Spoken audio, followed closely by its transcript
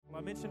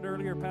I mentioned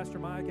earlier Pastor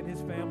Mike and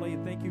his family.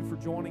 Thank you for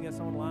joining us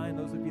online,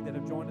 those of you that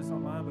have joined us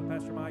online. But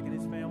Pastor Mike and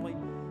his family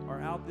are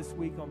out this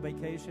week on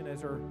vacation,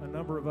 as are a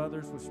number of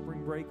others with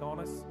spring break on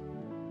us.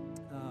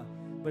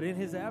 But in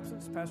his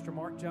absence, Pastor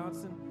Mark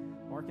Johnson,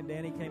 Mark and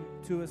Danny came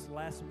to us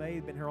last May.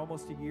 They've been here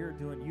almost a year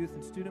doing youth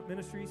and student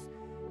ministries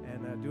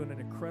and doing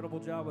an incredible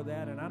job with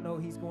that. And I know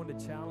he's going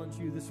to challenge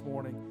you this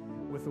morning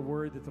with the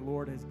word that the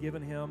Lord has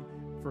given him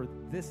for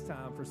this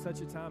time, for such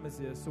a time as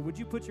this. So would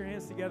you put your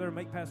hands together and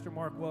make Pastor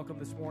Mark welcome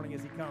this morning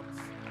as he comes?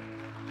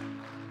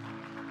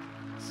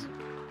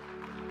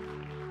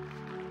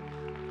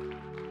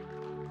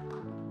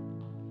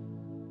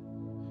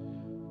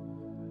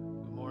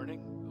 Good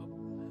morning. Oh,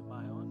 am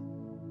I on?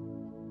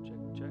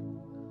 Check.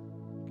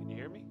 Can you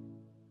hear me?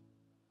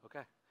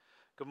 Okay.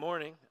 Good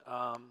morning.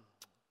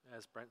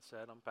 As Brent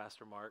said, I'm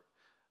Pastor Mark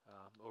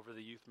over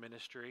the youth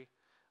ministry.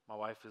 My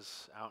wife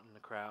is out in the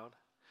crowd.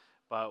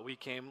 But we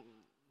came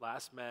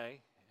last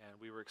May,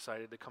 and we were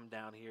excited to come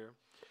down here.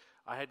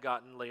 I had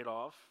gotten laid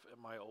off at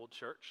my old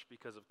church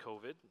because of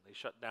COVID. They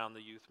shut down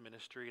the youth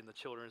ministry and the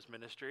children's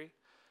ministry.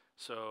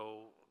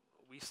 So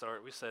we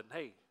said,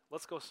 hey,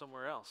 let's go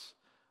somewhere else.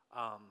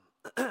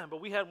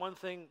 But we had one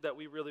thing that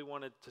we really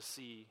wanted to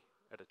see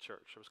at a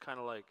church. It was kind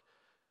of like,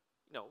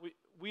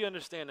 we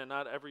understand that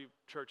not every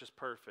church is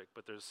perfect,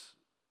 but there's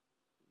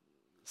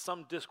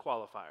some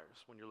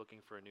disqualifiers when you're looking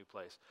for a new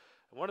place.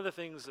 And one of the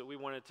things that we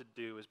wanted to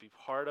do is be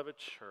part of a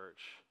church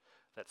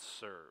that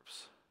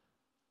serves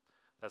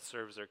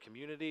their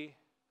community,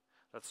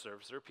 that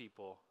serves their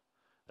people,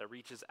 that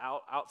reaches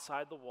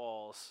outside the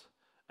walls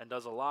and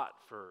does a lot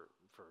for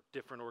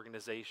different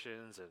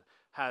organizations and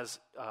has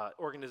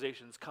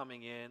organizations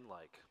coming in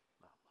like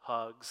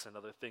Hugs and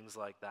other things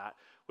like that.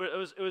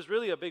 It was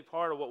really a big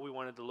part of what we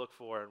wanted to look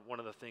for, and one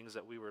of the things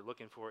that we were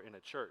looking for in a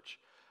church.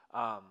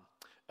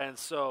 And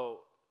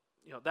so,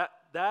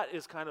 that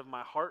is kind of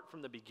my heart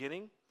from the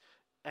beginning.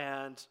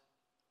 And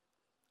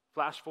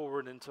flash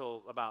forward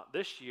until about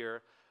this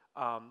year,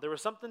 there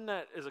was something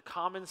that is a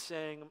common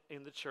saying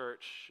in the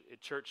church,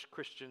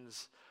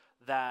 Christians,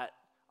 that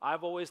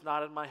I've always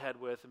nodded my head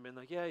with and been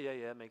like, yeah,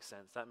 that makes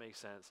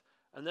sense.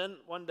 And then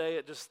one day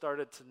it just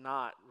started to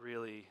not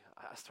really,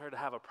 I started to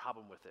have a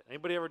problem with it.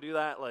 Anybody ever do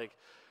that? Like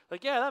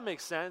yeah, that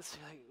makes sense.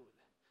 You're like,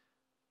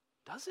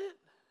 does it?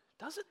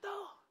 Does it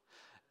though?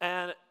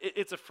 And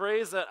it's a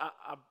phrase that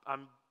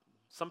I'm.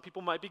 Some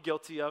people might be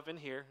guilty of in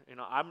here.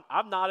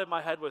 I've nodded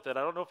my head with it.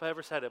 I don't know if I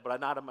ever said it, but I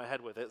nodded my head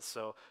with it.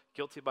 So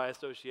guilty by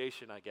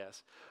association, I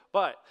guess.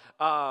 But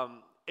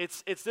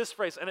it's this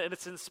phrase, and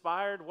it's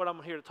inspired what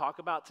I'm here to talk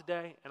about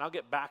today. And I'll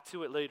get back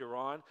to it later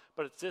on.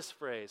 But it's this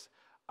phrase: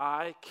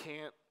 I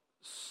can't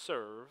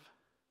serve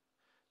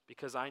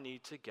because I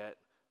need to get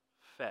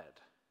fed.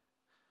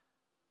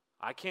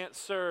 I can't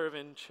serve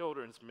in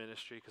children's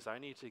ministry because I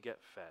need to get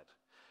fed.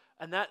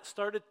 And that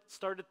started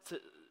to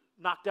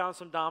knock down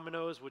some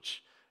dominoes,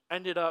 which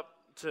ended up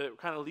to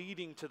kind of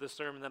leading to the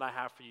sermon that I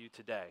have for you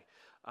today.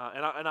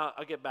 And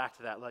I'll get back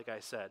to that, like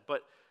I said.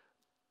 But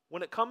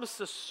when it comes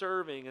to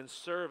serving and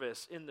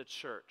service in the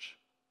church,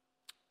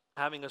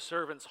 having a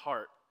servant's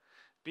heart,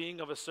 being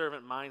of a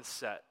servant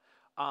mindset,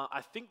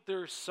 I think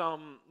there's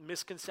some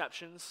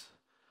misconceptions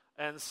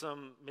and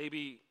some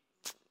maybe,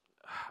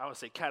 I would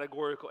say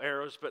categorical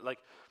errors, but like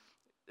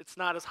it's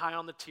not as high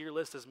on the tier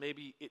list as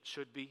maybe it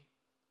should be.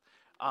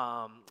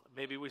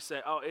 Maybe we say,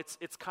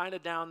 it's kind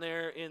of down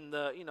there in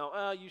the,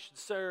 you should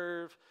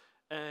serve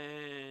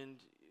and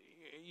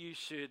you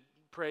should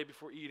pray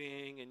before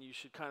eating and you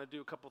should kind of do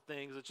a couple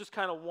things. It's just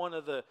kind of one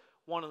on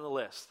the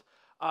list.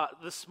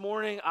 This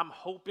morning, I'm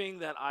hoping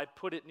that I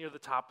put it near the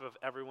top of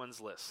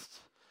everyone's list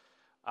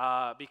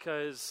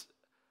because,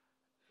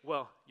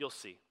 well, you'll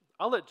see.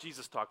 I'll let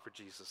Jesus talk for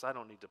Jesus. I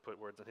don't need to put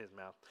words in his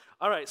mouth.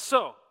 All right,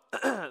 so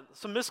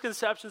some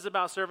misconceptions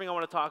about serving I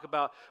want to talk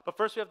about, but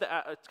first we have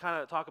to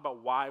kind of talk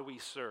about why we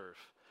serve.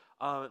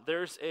 I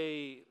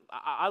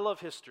love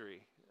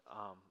history.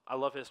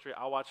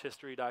 I'll watch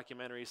history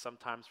documentaries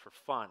sometimes for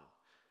fun.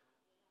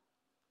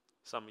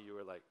 Some of you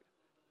are like,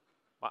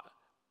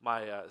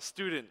 my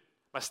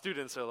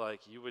students are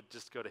like, you would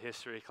just go to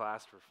history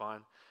class for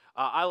fun.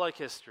 I like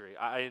history.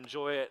 I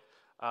enjoy it.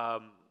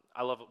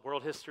 I love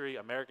world history,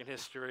 American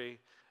history.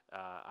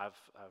 I've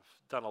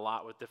done a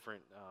lot with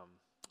different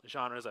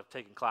genres. I've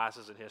taken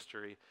classes in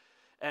history.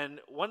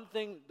 And one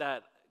thing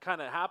that kind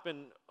of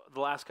happened the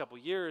last couple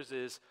years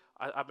is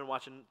I've been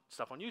watching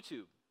stuff on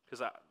YouTube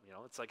because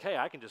it's like, hey,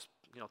 I can just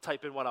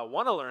type in what I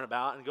want to learn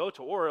about and go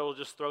to, or it'll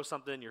just throw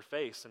something in your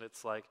face, and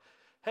it's like,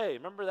 hey,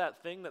 remember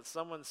that thing that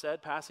someone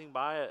said passing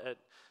by at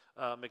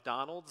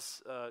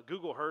McDonald's?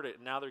 Google heard it,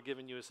 and now they're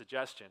giving you a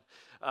suggestion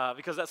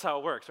because that's how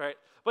it works, right?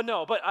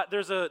 But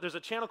there's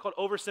a channel called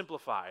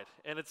Oversimplified,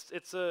 and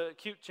it's a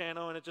cute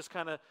channel, and it just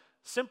kind of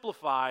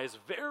simplifies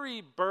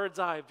very bird's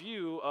eye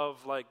view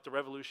of like the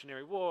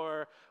Revolutionary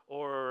War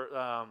or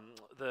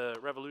the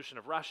Revolution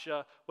of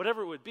Russia,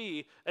 whatever it would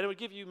be, and it would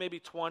give you maybe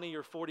 20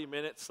 or 40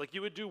 minutes. Like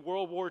you would do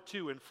World War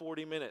II in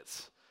 40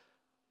 minutes.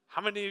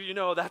 How many of you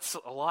know that's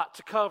a lot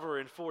to cover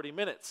in 40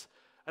 minutes?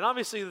 And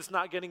obviously it's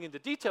not getting into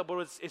detail, but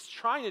what it's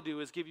trying to do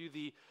is give you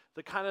the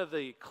kind of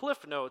the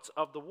cliff notes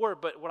of the word.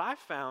 But what I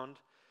found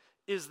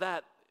is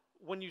that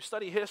when you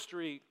study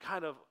history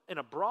kind of in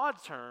a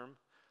broad term,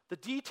 the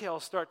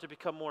details start to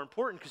become more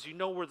important because you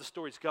know where the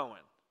story's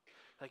going.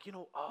 Like,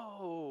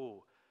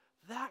 oh,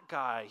 that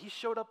guy, he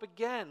showed up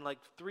again like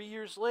 3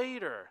 years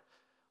later.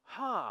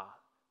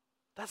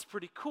 That's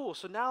pretty cool.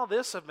 So now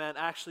this event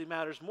actually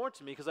matters more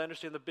to me because I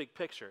understand the big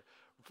picture.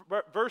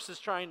 Versus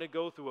trying to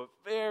go through a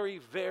very,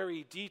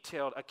 very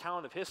detailed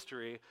account of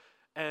history,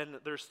 and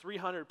there's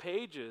 300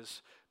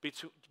 pages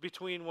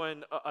between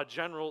when a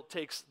general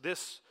takes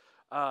this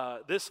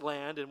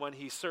land and when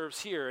he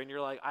serves here, and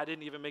you're like, I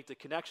didn't even make the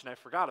connection. I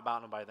forgot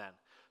about him by then.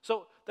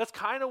 So that's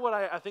kind of what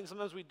I think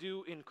sometimes we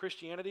do in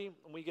Christianity.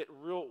 When we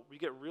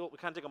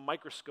kind of take a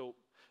microscope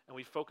and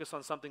we focus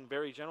on something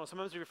very general.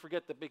 Sometimes we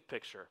forget the big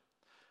picture.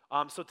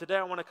 So today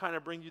I want to kind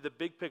of bring you the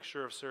big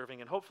picture of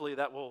serving, and hopefully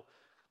that will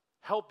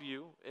help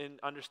you in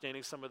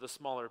understanding some of the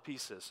smaller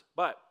pieces.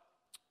 But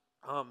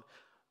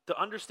to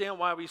understand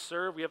why we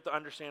serve, we have to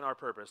understand our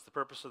purpose, the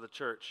purpose of the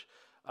church.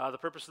 The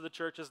purpose of the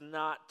church is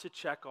not to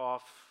check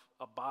off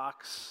a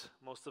box.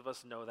 Most of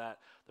us know that.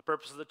 The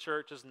purpose of the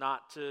church is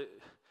not to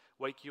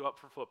wake you up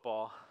for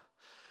football.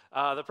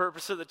 The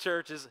purpose of the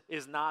church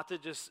is not to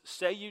just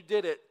say you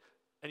did it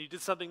and you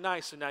did something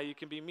nice, so now you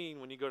can be mean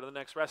when you go to the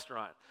next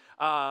restaurant,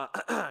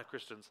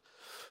 Christians.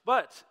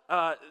 But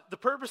the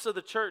purpose of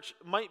the church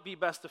might be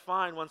best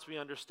defined once we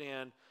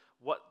understand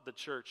what the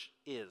church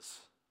is.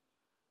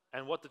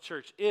 And what the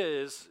church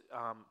is,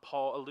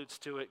 Paul alludes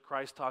to it,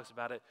 Christ talks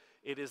about it,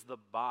 it is the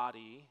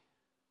body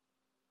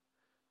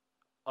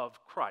of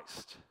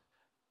Christ.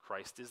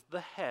 Christ is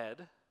the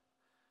head,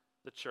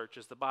 the church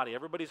is the body.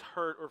 Everybody's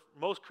heard, or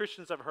most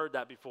Christians have heard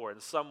that before in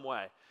some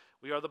way.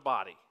 We are the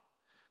body.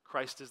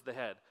 Christ is the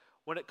head.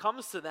 When it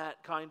comes to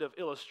that kind of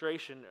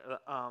illustration,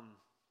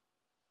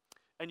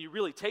 and you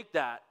really take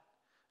that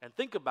and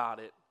think about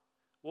it,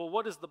 well,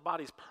 what is the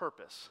body's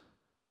purpose?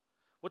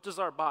 What does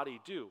our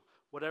body do?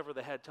 Whatever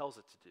the head tells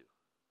it to do,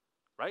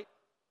 right?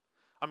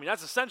 I mean,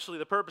 that's essentially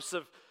the purpose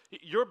of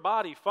your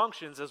body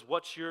functions as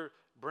what your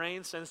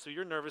brain sends to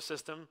your nervous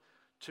system,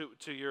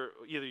 to your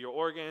either your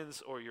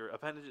organs or your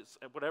appendages,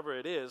 whatever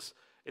it is.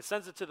 It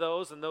sends it to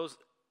those, and those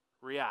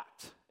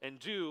react and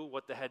do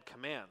what the head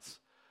commands.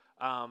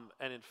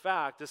 And in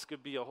fact, this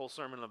could be a whole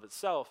sermon of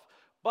itself,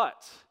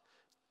 but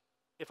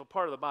if a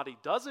part of the body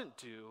doesn't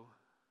do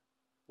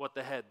what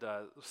the head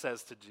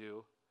says to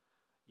do,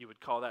 you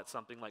would call that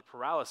something like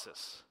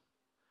paralysis.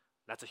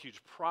 That's a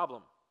huge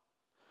problem,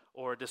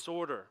 or a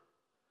disorder,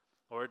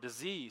 or a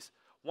disease.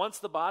 Once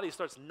the body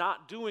starts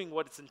not doing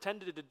what it's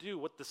intended to do,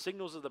 what the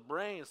signals of the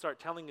brain start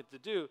telling it to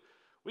do,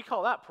 we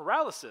call that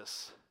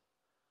paralysis.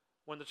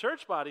 When the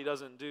church body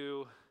doesn't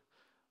do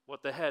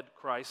what the head,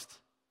 Christ,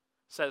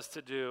 says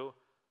to do,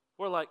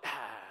 we're like,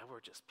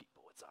 we're just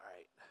people, it's all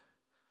right.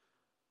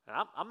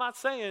 And I'm not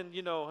saying,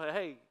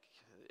 hey,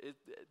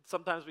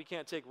 sometimes we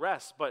can't take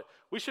rest, but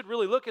we should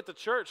really look at the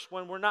church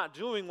when we're not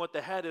doing what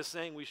the head is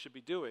saying we should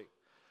be doing.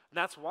 And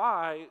that's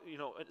why,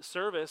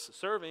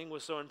 serving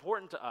was so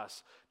important to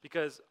us,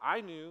 because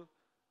I knew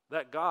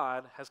that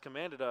God has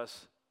commanded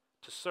us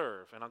to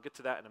serve, and I'll get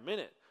to that in a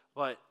minute.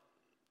 But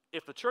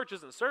if the church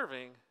isn't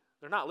serving,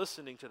 they're not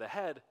listening to the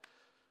head,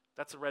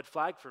 that's a red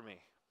flag for me.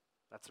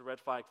 That's a red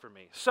flag for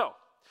me. So,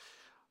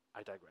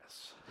 I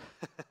digress.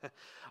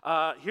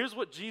 Here's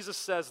what Jesus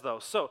says, though.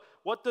 So,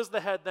 what does the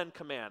head then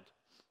command?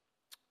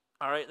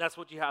 All right, that's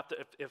what you have to,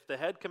 if the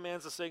head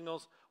commands the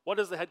signals, what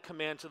does the head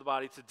command to the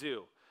body to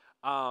do?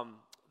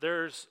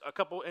 There's a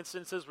couple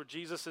instances where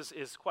Jesus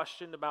is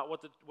questioned about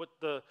what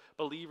the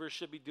believers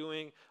should be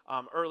doing.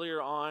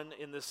 Earlier on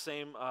in this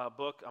same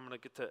book, I'm going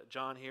to get to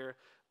John here,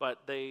 but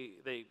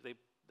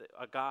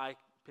a guy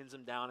pins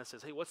him down and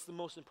says, hey, what's the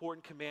most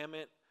important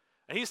commandment?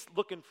 And he's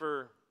looking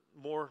for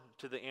more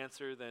to the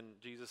answer than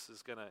Jesus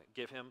is going to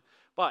give him.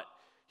 But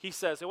he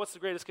says, hey, what's the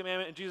greatest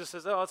commandment? And Jesus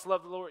says, let's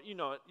love the Lord. You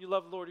know it. You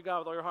love the Lord your God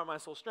with all your heart,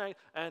 mind, soul, strength,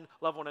 and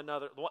love one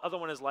another. The other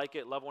one is like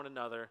it, love one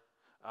another.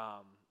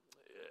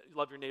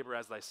 Love your neighbor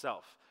as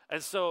thyself.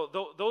 And so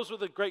those were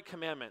the great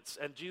commandments.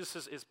 And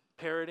Jesus is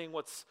parroting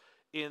what's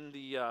in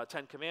the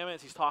Ten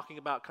Commandments. He's talking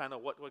about kind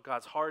of what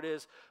God's heart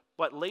is.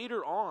 But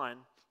later on,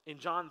 in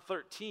John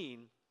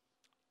 13,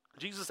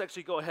 Jesus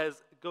actually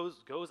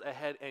goes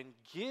ahead and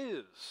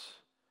gives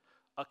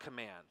a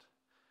command.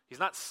 He's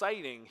not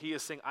citing, he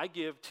is saying, I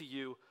give to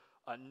you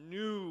a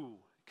new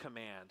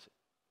command.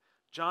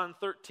 John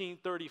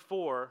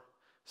 13:34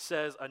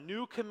 says, a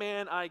new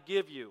command I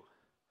give you,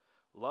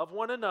 love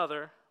one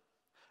another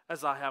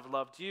as I have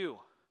loved you,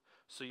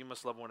 so you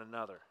must love one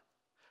another.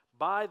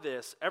 By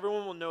this,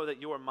 everyone will know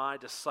that you are my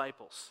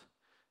disciples,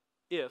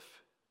 if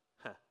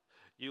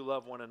you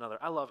love one another.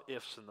 I love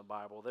ifs in the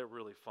Bible. They're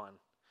really fun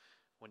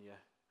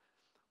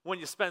when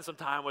you spend some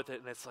time with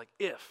it, and it's like,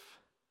 if.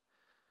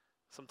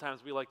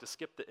 Sometimes we like to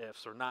skip the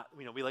ifs, or not,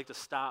 we like to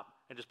stop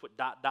and just put ...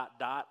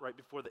 right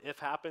before the if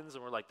happens,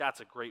 and we're like,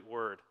 that's a great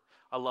word.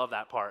 I love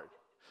that part.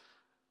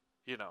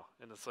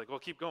 And it's like, well,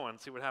 keep going,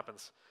 see what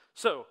happens.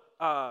 So,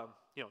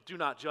 do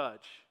not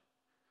judge.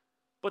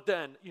 But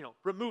then,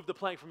 remove the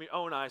plank from your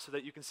own eye so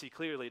that you can see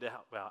clearly to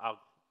help. Well, I'll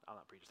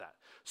not preach that.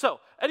 So,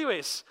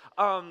 anyways,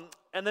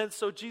 and then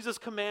so Jesus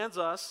commands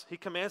us, he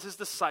commands his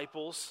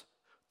disciples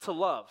to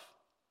love.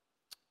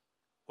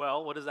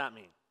 Well, what does that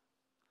mean?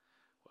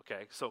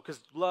 Okay, so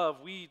because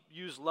love, we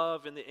use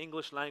love in the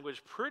English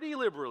language pretty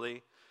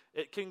liberally.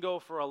 It can go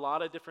for a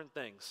lot of different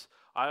things.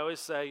 I always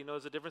say,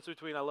 there's a difference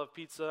between I love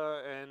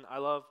pizza and I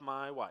love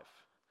my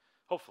wife.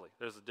 Hopefully,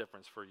 there's a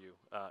difference for you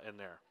in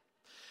there.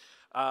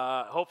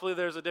 Hopefully,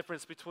 there's a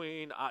difference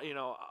between,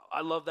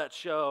 I love that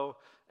show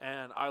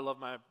and I love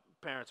my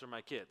parents or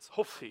my kids.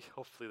 Hopefully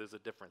there's a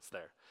difference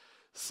there.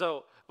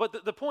 So,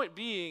 but the point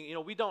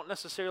being, we don't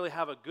necessarily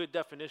have a good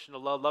definition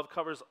of love. Love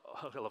covers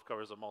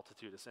a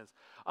multitude of sins.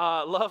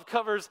 Love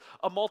covers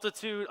a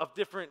multitude of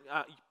different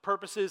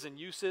purposes and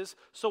uses.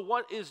 So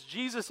what is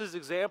Jesus'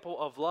 example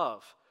of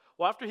love?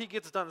 Well, after he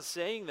gets done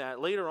saying that,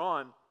 later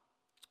on,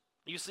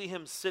 you see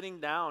him sitting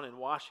down and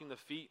washing the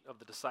feet of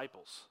the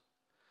disciples.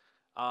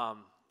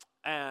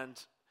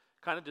 And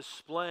kind of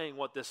displaying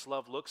what this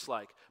love looks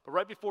like. But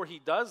right before he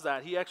does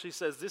that, he actually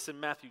says this in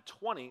Matthew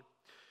 20.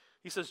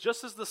 He says,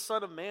 just as the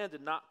Son of Man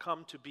did not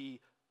come to be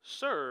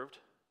served,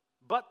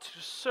 but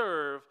to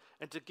serve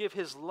and to give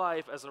his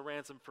life as a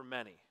ransom for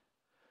many.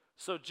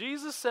 So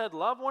Jesus said,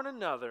 love one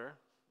another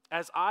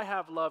as I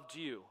have loved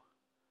you.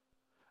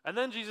 And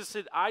then Jesus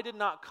said, I did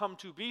not come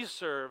to be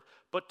served,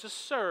 but to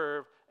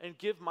serve and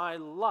give my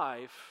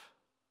life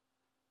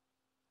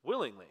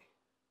willingly.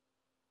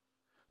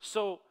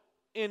 So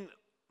in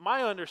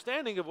my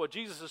understanding of what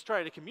Jesus is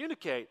trying to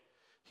communicate,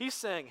 he's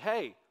saying,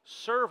 hey,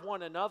 serve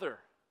one another.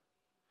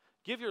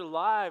 Give your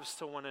lives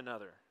to one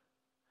another.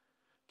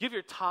 Give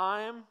your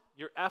time,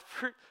 your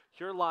effort,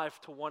 your life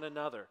to one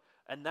another.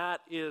 And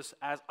that is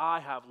as I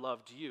have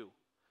loved you.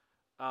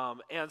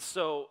 And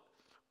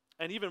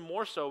even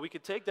more so, we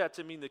could take that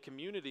to mean the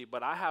community,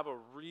 but I have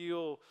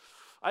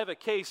a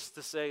case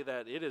to say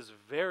that it is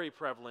very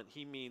prevalent.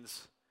 He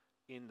means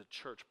in the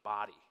church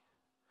body.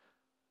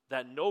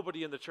 That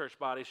nobody in the church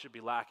body should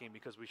be lacking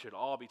because we should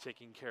all be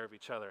taking care of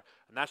each other.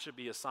 And that should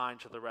be a sign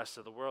to the rest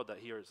of the world that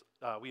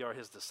we are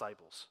his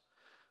disciples.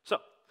 So,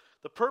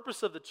 the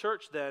purpose of the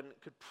church then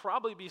could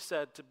probably be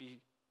said to be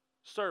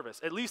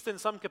service, at least in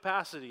some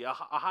capacity, a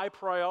high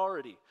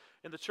priority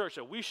in the church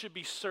that we should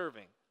be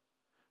serving,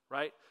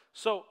 right?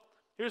 So,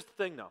 here's the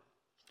thing though.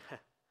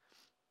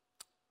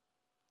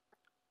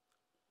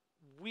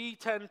 We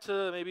tend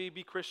to maybe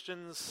be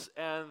Christians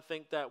and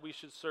think that we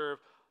should serve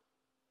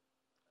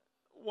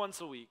once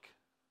a week,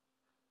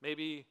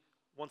 maybe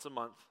once a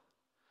month,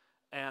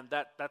 and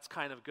that's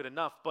kind of good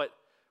enough. But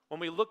when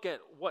we look at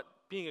what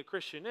being a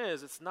Christian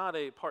is, it's not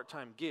a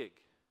part-time gig.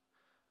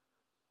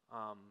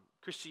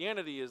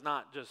 Christianity is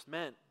not just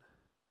meant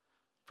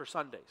for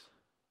Sundays.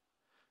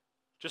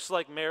 Just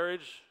like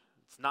marriage,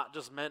 it's not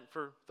just meant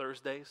for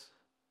Thursdays.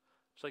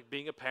 Just like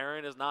being a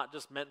parent is not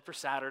just meant for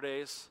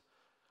Saturdays.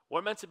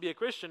 We're meant to be a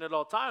Christian at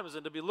all times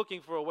and to be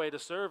looking for a way to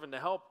serve and to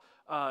help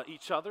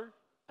each other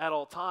at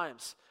all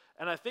times.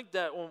 And I think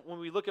that when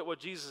we look at what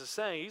Jesus is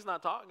saying, he's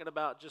not talking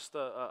about just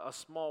a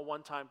small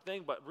one-time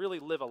thing, but really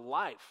live a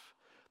life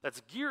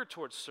that's geared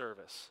towards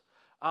service.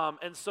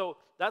 And so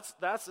that's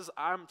as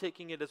I'm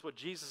taking it as what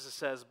Jesus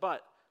says.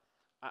 But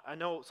I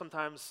know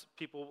sometimes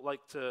people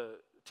like to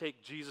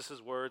take Jesus'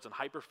 words and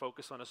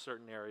hyper-focus on a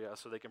certain area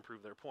so they can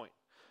prove their point,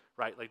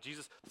 right? Like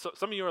Jesus. So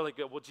some of you are like,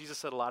 well, Jesus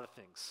said a lot of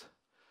things.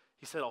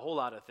 He said a whole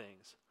lot of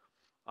things.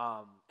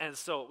 And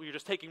so you're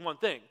just taking one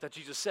thing that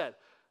Jesus said.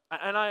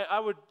 And I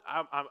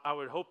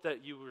would hope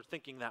that you were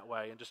thinking that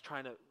way and just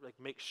trying to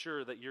make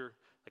sure that you're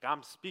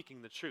I'm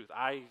speaking the truth.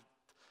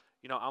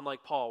 I'm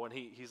like Paul when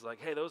he's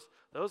like, hey,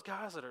 those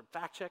guys that are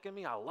fact checking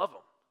me, I love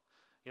them.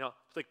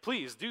 It's like,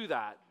 please do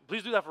that.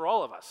 Please do that for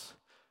all of us,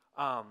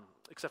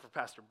 except for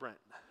Pastor Brent,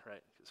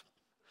 right?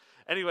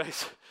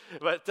 Anyways,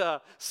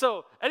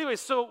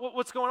 so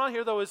what's going on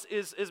here though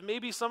is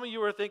maybe some of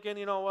you are thinking,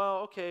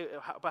 well, okay,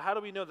 but how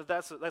do we know that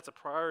that's a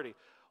priority?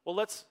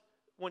 Well,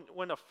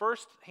 when a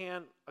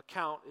first-hand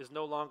account is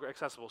no longer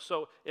accessible.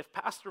 So if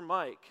Pastor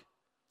Mike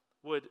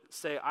would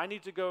say, I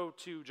need to go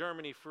to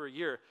Germany for a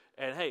year,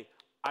 and hey,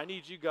 I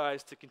need you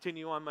guys to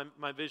continue on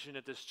my vision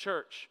at this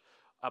church,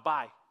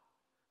 bye.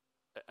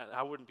 And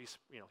I wouldn't be,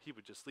 he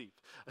would just leave.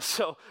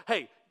 So,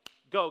 hey,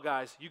 go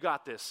guys, you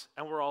got this.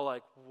 And we're all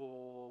like,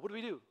 well, what do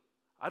we do?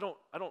 I don't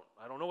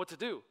know what to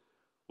do.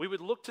 We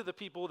would look to the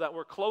people that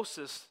were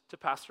closest to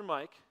Pastor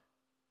Mike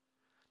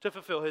to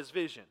fulfill his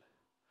vision.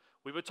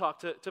 We would talk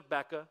to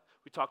Becca,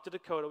 we talked to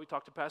Dakota, we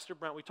talked to Pastor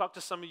Brent, we talked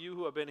to some of you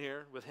who have been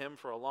here with him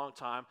for a long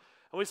time,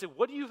 and we say,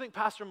 what do you think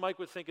Pastor Mike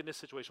would think in this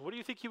situation? What do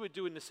you think he would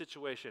do in this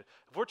situation?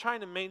 If we're trying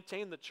to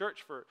maintain the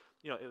church for,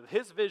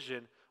 his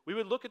vision, we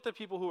would look at the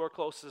people who are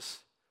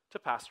closest to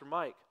Pastor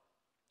Mike.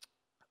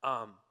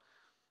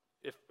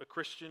 If a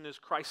Christian is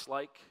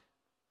Christ-like,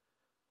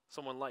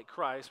 someone like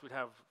Christ, we'd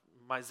have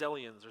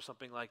Myzelians or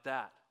something like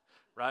that,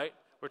 right?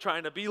 We're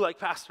trying to be like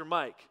Pastor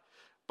Mike.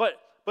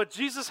 But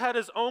Jesus had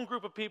his own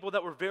group of people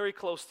that were very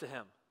close to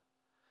him.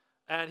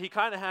 And he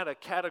kind of had a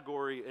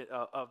category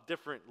of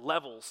different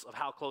levels of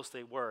how close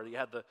they were. You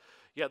had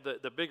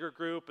the bigger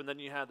group, and then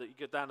you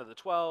get down to the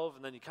 12,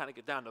 and then you kind of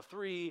get down to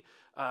 3.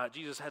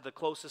 Jesus had the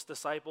closest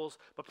disciples,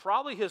 but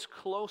probably his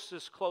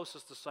closest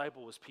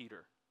disciple was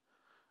Peter.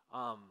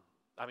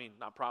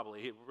 Not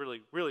probably. It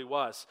really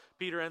was.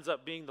 Peter ends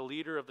up being the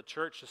leader of the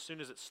church as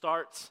soon as it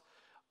starts.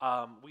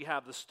 We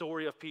have the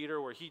story of Peter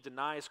where he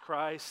denies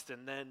Christ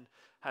and then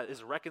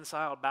is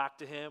reconciled back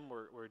to him,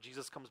 where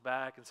Jesus comes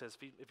back and says,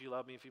 if you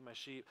love me, feed my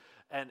sheep.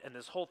 And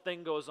this whole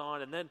thing goes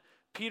on. And then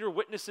Peter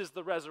witnesses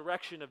the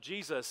resurrection of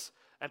Jesus.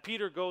 And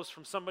Peter goes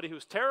from somebody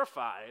who's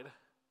terrified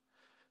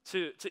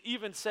to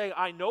even say,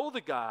 I know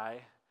the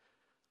guy,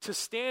 to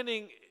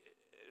standing,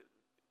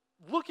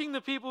 looking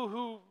the people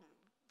who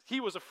he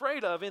was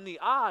afraid of in the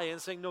eye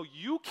and saying, no,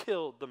 you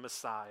killed the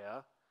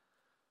Messiah.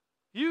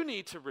 You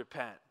need to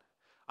repent.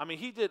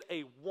 He did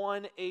a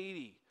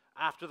 180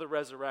 after the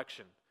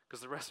resurrection,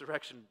 because the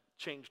resurrection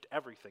changed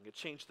everything. It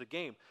changed the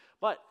game.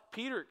 But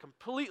Peter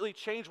completely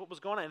changed what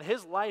was going on, and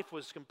his life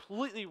was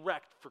completely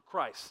wrecked for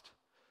Christ.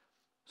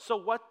 So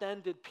what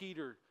then did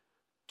Peter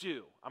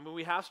do?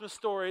 We have some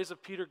stories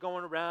of Peter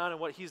going around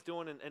and what he's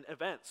doing in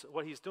events,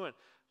 what he's doing.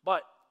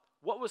 But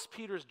what was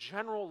Peter's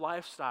general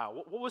lifestyle?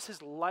 What was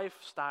his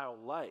lifestyle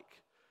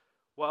like?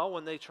 Well,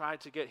 when they tried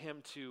to get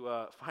him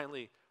to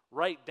finally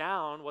write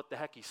down what the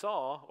heck he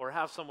saw, or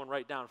have someone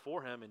write down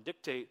for him and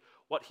dictate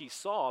what he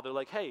saw, they're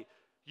like, hey,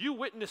 you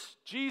witnessed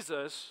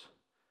Jesus.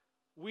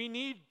 We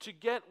need to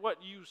get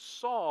what you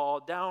saw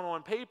down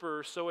on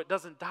paper so it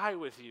doesn't die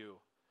with you.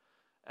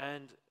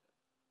 And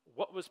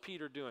what was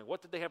Peter doing?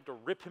 What did they have to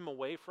rip him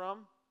away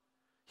from?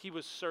 He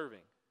was serving.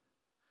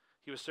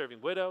 He was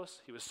serving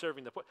widows. He was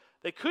serving the poor.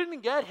 They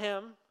couldn't get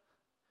him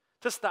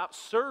to stop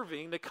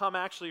serving, to come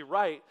actually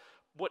write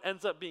what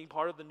ends up being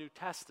part of the New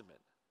Testament,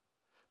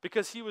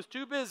 because he was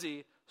too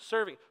busy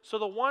serving. So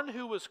the one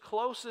who was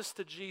closest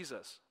to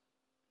Jesus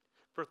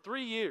for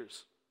 3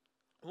 years,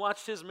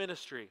 watched his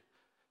ministry,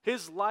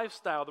 his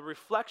lifestyle, the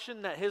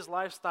reflection that his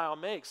lifestyle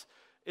makes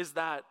is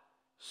that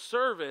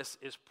service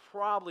is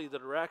probably the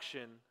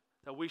direction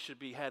that we should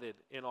be headed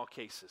in all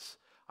cases.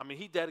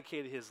 He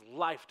dedicated his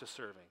life to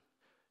serving.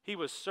 He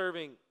was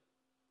serving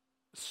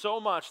so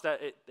much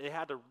that they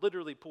had to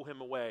literally pull him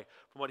away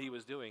from what he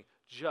was doing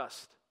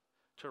just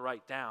to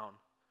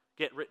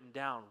get written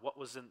down what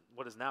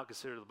is now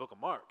considered the book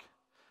of Mark.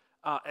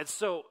 And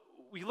so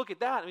we look at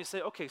that and we say,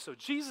 okay, so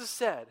Jesus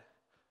said,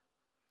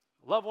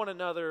 love one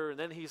another, and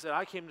then he said,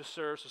 I came to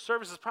serve. So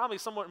service is probably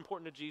somewhat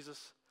important to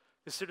Jesus,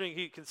 considering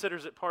he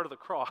considers it part of the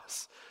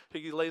cross.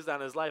 He lays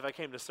down his life, I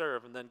came to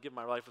serve, and then give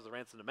my life as a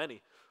ransom to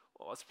many.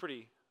 Well, that's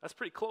pretty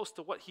close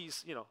to what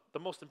he's, the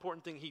most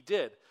important thing he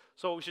did.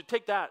 So we should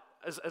take that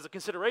as a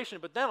consideration.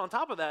 But then on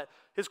top of that,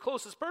 his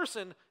closest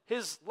person,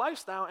 his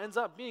lifestyle ends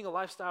up being a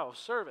lifestyle of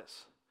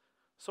service.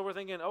 So we're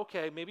thinking,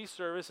 okay, maybe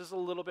service is a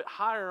little bit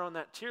higher on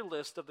that tier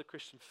list of the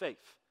Christian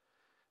faith.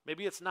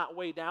 Maybe it's not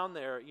way down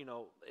there,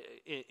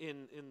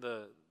 in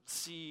the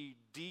C,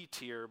 D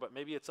tier, but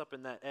maybe it's up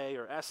in that A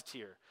or S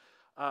tier.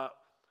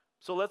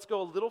 So let's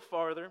go a little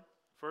further.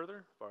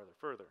 Let's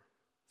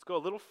go a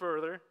little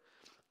further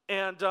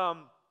and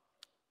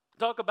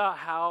talk about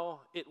how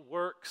it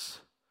works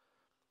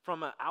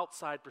from an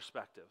outside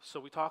perspective. So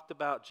we talked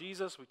about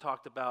Jesus. We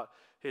talked about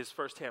his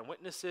firsthand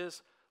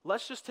witnesses.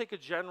 Let's just take a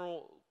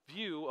general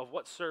view of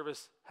what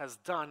service has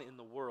done in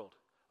the world.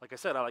 Like I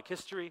said, I like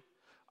history.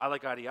 I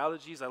like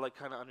ideologies. I like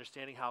kind of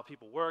understanding how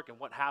people work and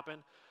what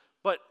happened.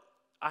 But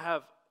I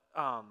have,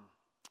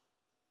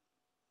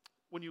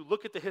 when you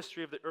look at the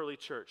history of the early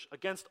church,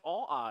 against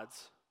all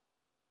odds,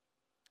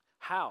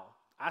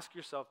 ask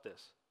yourself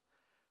this,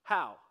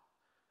 how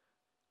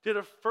did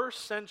a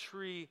first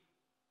century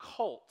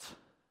cult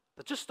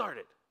that just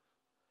started,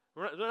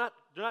 they're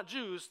not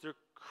Jews, they're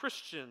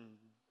Christian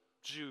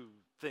Jew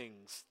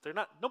things.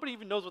 Nobody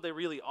even knows what they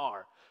really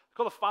are. They're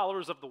called the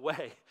followers of the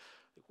way.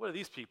 What are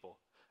these people?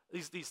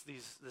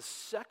 This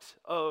sect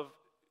of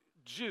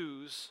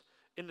Jews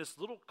in this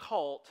little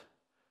cult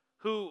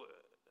who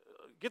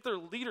get their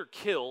leader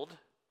killed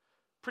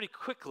pretty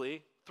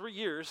quickly. 3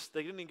 years,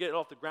 they didn't even get it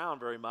off the ground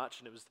very much,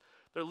 and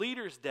their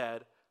leader's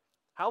dead.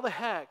 How the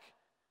heck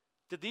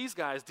did these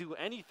guys do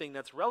anything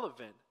that's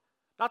relevant?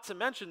 Not to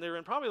mention, they're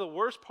in probably the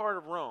worst part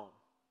of Rome,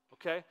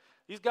 okay?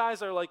 These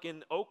guys are like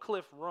in Oak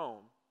Cliff,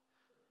 Rome,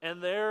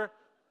 and they're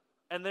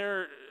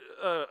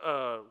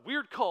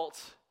weird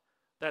cults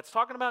that's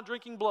talking about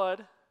drinking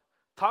blood,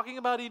 talking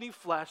about eating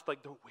flesh,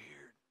 like they're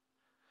weird,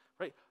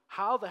 right?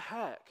 How the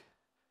heck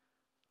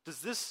does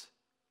this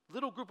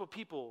little group of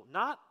people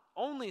not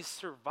only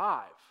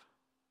survive,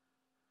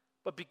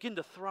 but begin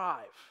to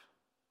thrive?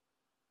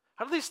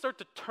 How do they start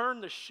to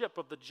turn the ship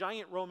of the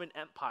giant Roman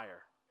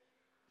Empire?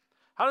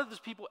 How do these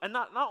people, and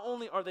not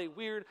only are they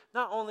weird,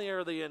 not only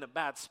are they in a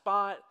bad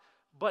spot,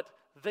 but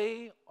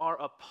they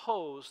are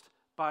opposed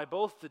by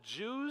both the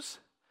Jews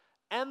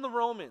and the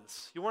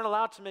Romans. You weren't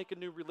allowed to make a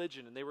new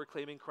religion, and they were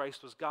claiming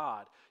Christ was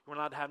God. You weren't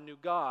allowed to have new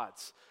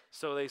gods.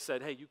 So they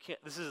said, hey, you can't,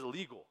 this is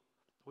illegal.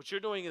 What you're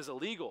doing is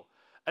illegal.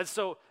 And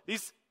so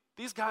these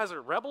these guys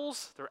are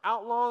rebels, they're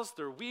outlaws,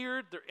 they're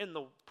weird, they're in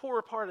the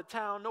poorer part of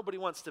town, nobody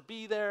wants to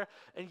be there,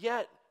 and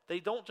yet they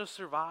don't just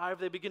survive,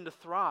 they begin to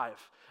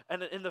thrive.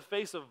 And in the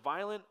face of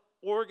violent,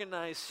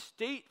 organized,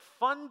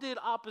 state-funded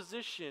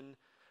opposition,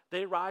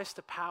 they rise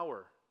to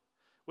power.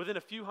 Within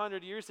a few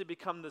hundred years, they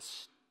become the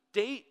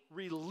state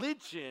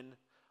religion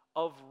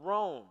of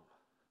Rome.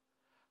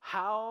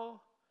 How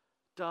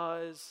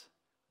does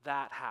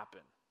that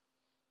happen?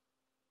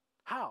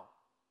 How?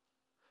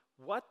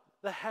 What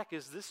the heck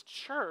is this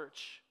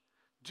church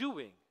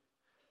doing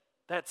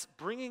that's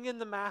bringing in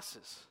the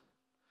masses?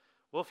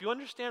 Well, if you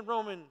understand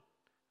Roman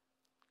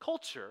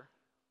culture,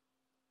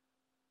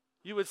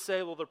 you would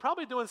say, well, they're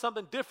probably doing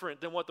something different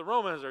than what the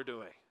Romans are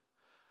doing.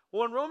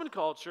 Well, in Roman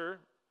culture,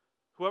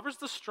 whoever's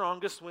the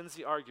strongest wins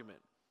the argument.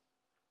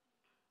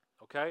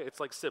 Okay? It's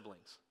like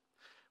siblings.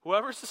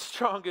 Whoever's the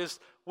strongest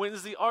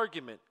wins the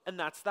argument, and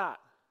that's that.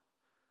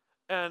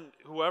 And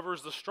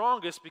whoever's the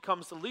strongest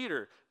becomes the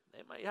leader.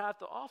 They might have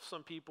to off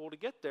some people to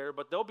get there,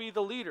 but they'll be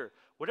the leader.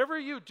 Whatever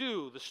you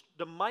do,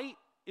 the might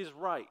is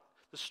right.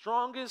 The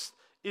strongest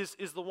is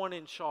the one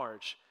in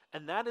charge.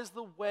 And that is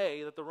the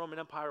way that the Roman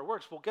Empire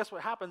works. Well, guess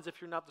what happens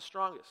if you're not the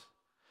strongest?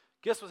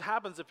 Guess what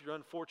happens if you're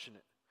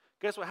unfortunate?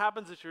 Guess what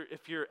happens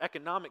if your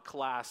economic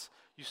class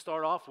you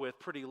start off with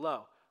pretty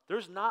low?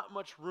 There's not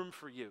much room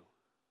for you.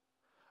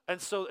 And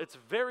so it's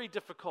very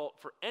difficult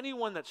for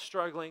anyone that's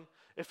struggling.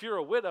 If you're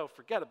a widow,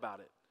 forget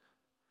about it.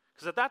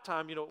 Because at that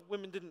time,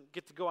 women didn't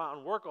get to go out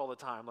and work all the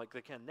time like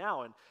they can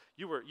now, and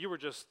it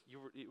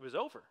was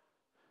over.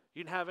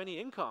 You didn't have any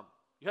income.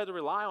 You had to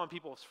rely on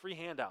people's free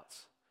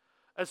handouts.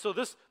 And so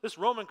this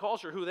Roman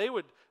culture, who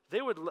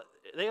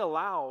they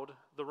allowed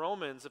the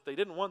Romans, if they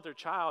didn't want their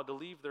child, to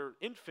leave their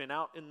infant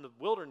out in the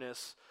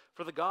wilderness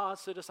for the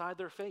gods to decide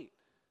their fate.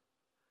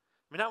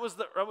 I mean,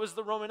 that was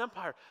the Roman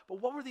Empire.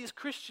 But what were these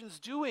Christians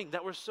doing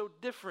that were so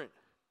different?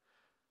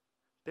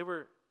 They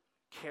were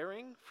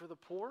caring for the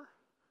poor.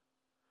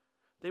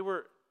 They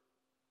were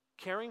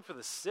caring for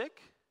the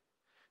sick.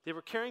 They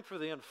were caring for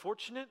the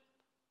unfortunate.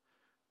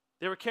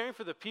 They were caring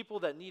for the people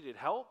that needed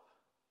help.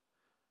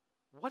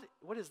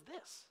 What is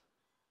this?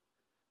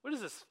 What is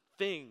this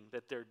thing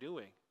that they're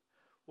doing?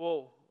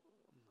 Well,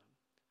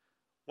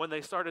 when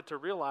they started to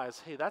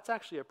realize, hey, that's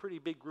actually a pretty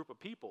big group of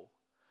people,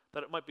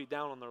 that it might be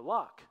down on their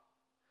luck,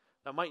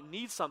 that might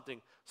need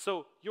something.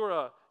 So you're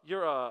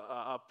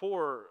a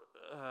poor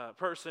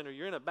person, or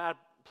you're in a bad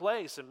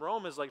place, and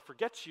Rome is like,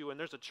 forget you, and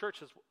there's a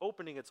church that's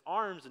opening its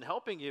arms and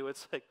helping you.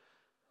 It's like,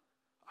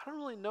 I don't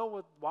really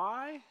know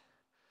why,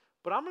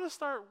 but I'm going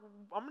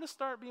to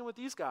start being with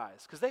these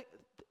guys, because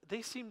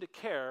they seem to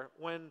care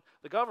when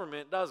the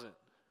government doesn't.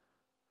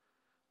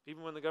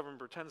 Even when the government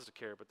pretends to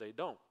care, but they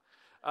don't.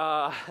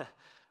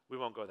 We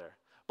won't go there.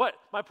 But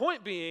my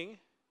point being,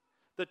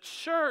 the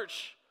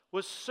church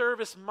was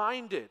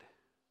service-minded.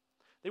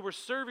 They were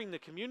serving the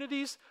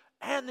communities,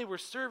 and they were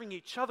serving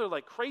each other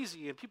like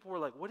crazy, and people were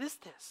like, what is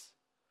this?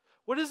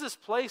 What is this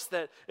place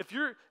that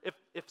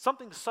if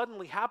something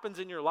suddenly happens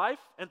in your life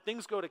and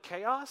things go to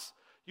chaos,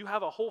 you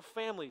have a whole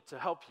family to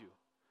help you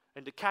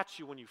and to catch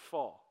you when you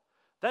fall?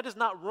 That is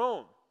not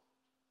Rome.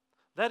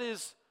 That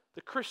is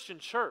the Christian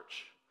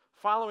church,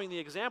 following the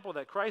example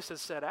that Christ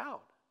has set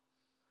out.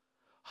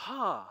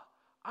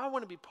 I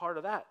want to be part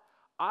of that.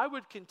 I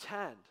would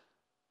contend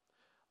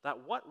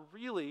that what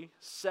really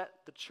set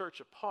the church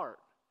apart,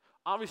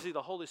 obviously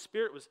the Holy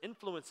Spirit was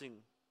influencing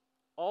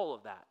all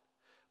of that,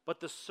 but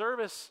the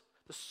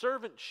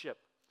servantship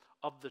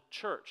of the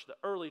church, the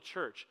early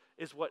church,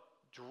 is what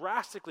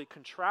drastically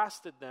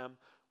contrasted them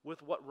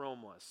with what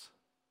Rome was.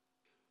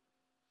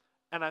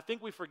 And I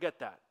think we forget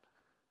that.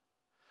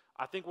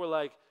 I think we're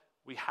like,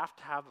 we have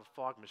to have a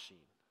fog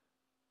machine.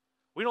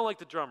 We don't like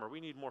the drummer. We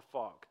need more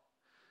fog.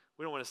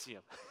 We don't want to see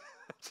him.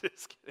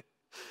 Just kidding.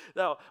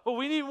 No, but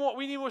we need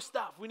more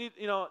stuff. We need,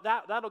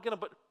 that'll get them.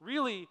 But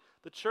really,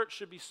 the church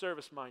should be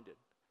service-minded,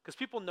 because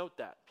people note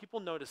that. People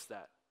notice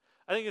that.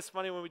 I think it's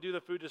funny when we do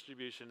the food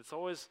distribution. It's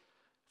always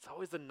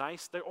the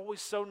nice. They're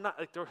always so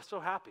they're so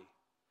happy.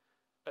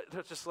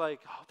 They're just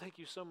like, oh, thank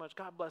you so much.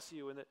 God bless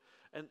you,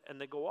 and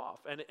they go off.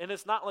 And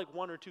it's not like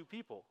one or two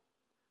people.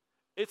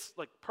 It's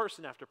like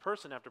person after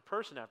person after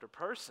person after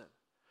person.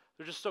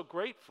 They're just so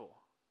grateful.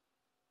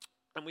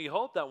 And we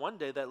hope that one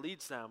day that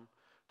leads them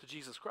to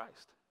Jesus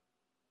Christ.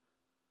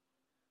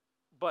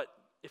 But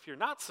if you're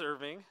not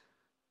serving,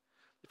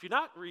 if you're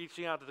not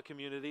reaching out to the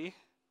community,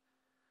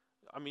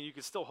 I mean, you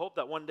can still hope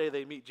that one day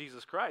they meet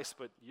Jesus Christ,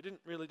 but you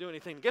didn't really do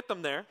anything to get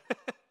them there.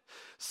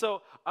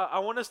 So I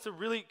want us to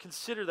really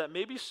consider that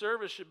maybe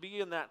service should be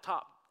in that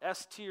top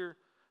S-tier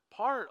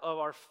part of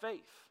our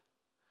faith.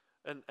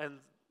 And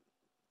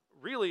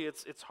really,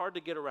 it's hard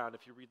to get around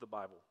if you read the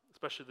Bible,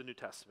 especially the New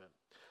Testament.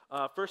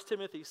 1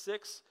 Timothy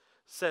 6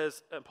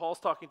 says, and Paul's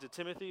talking to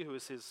Timothy, who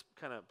is his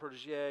kind of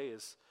protege,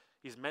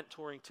 he's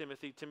mentoring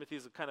Timothy.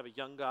 Timothy's a kind of a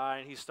young guy,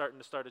 and he's starting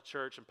to start a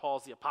church, and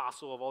Paul's the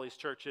apostle of all these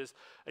churches.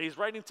 And he's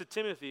writing to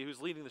Timothy,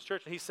 who's leading this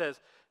church, and he says,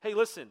 hey,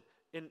 listen,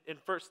 in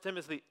 1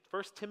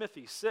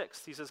 Timothy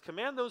 6, he says,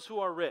 command those who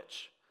are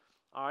rich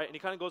All right, and he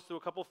kind of goes through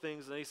a couple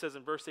things, and then he says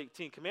in verse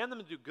 18, command them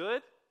to do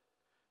good,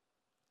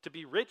 to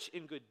be rich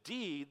in good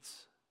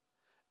deeds,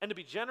 and to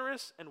be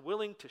generous and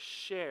willing to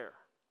share.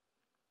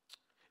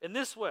 In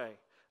this way,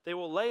 they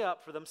will lay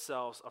up for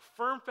themselves a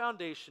firm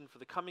foundation for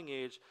the coming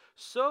age,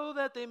 so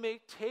that they may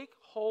take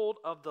hold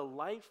of the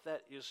life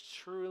that is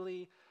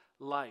truly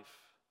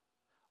life.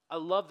 I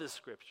love this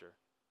scripture.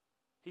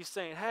 He's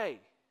saying,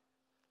 hey,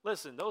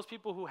 listen, those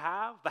people who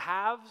have, the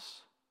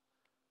haves,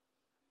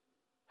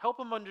 help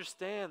them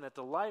understand that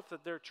the life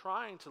that they're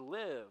trying to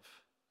live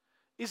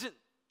isn't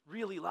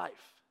really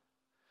life.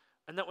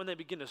 And that when they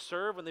begin to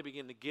serve, when they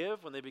begin to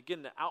give, when they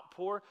begin to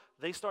outpour,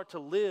 they start to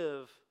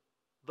live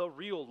the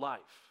real life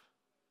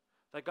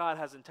that God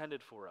has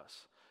intended for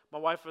us. My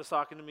wife was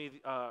talking to me,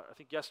 I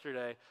think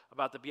yesterday,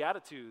 about the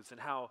Beatitudes and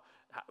how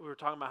we were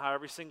talking about how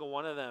every single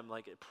one of them,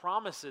 like, it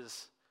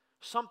promises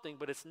something,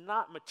 but it's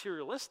not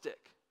materialistic.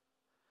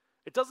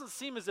 It doesn't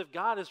seem as if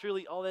God is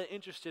really all that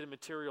interested in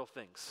material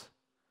things.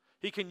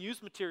 He can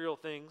use material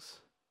things,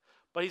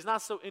 but he's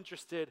not so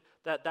interested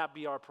that that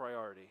be our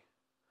priority.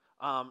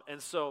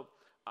 And so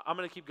I'm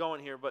going to keep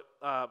going here, but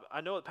I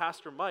know that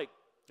Pastor Mike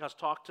has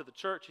talked to the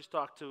church, he's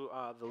talked to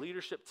the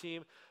leadership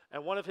team,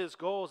 and one of his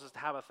goals is to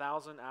have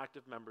 1,000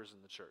 active members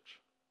in the church.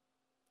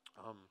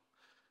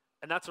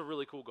 And that's a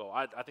really cool goal.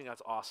 I think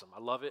that's awesome.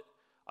 I love it.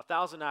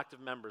 1,000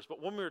 active members.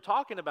 But when we were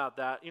talking about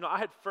that, I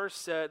had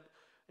first said,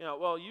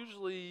 well,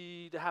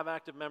 usually to have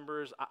active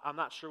members, I'm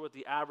not sure what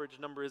the average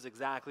number is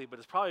exactly, but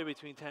it's probably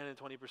between 10 and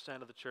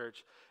 20% of the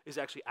church is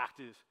actually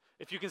active.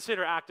 If you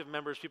consider active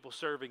members people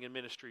serving in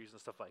ministries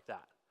and stuff like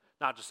that,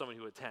 not just someone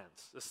who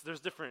attends. There's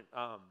different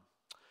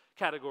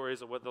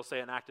categories of what they'll say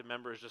an active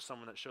member is just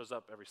someone that shows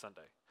up every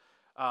Sunday.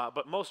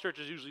 But most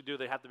churches usually do.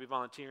 They have to be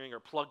volunteering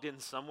or plugged in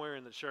somewhere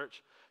in the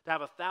church to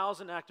have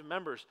 1,000 active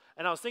members.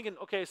 And I was thinking,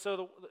 okay,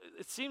 so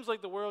it seems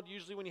like the world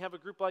usually when you have a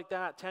group like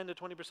that, 10 to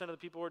 20% of the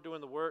people are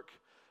doing the work,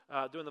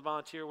 doing the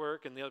volunteer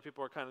work, and the other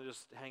people are kind of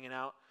just hanging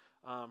out,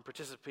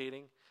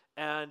 participating.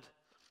 And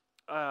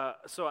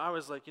so I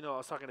was like, I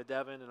was talking to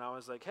Devin, and I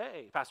was like,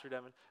 hey, Pastor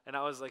Devin, and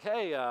I was like,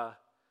 hey,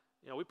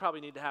 we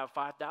probably need to have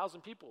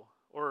 5,000 people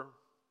or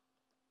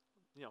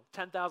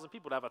 10,000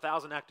 people to have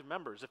 1,000 active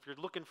members if you're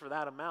looking for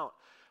that amount.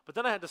 But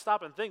then I had to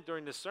stop and think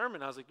during this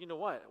sermon. I was like, you know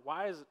what?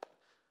 Why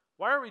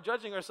are we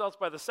judging ourselves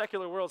by the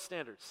secular world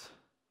standards?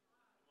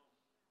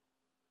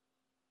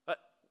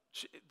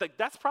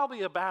 That's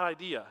probably a bad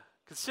idea,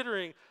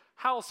 considering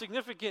how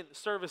significant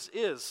service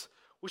is.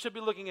 We should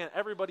be looking at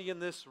everybody in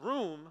this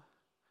room,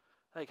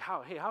 like,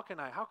 how can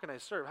I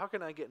serve? How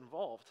can I get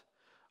involved?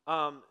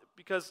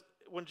 Because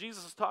when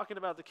Jesus is talking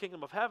about the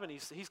kingdom of heaven,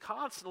 he's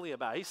constantly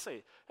about it. He's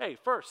saying, hey,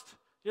 first,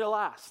 you're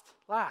last,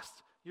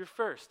 you're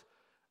first.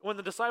 When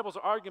the disciples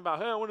are arguing about,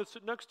 hey, I want to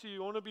sit next to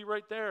you, I want to be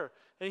right there.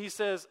 And he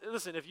says,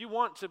 listen, if you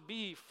want to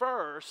be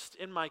first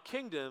in my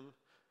kingdom,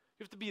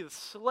 you have to be the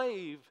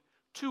slave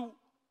to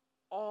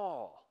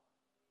all.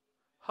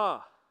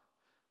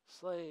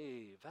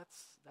 Slave,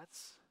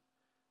 that's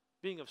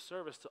being of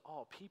service to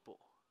all people.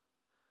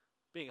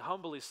 Being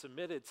humbly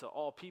submitted to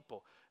all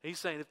people. And he's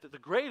saying if the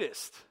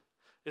greatest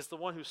is the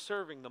one who's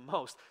serving the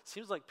most.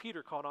 Seems like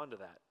Peter caught on to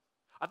that.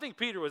 I think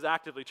Peter was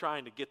actively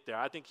trying to get there.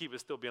 I think he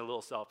was still being a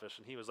little selfish,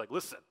 and he was like,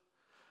 listen,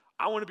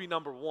 I want to be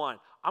number one.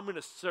 I'm going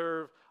to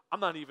serve. I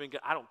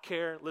don't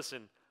care.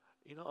 Listen,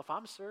 if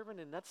I'm serving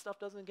and that stuff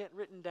doesn't get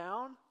written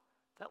down,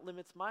 that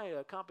limits my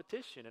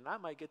competition, and I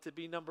might get to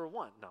be number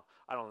one. No,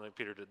 I don't think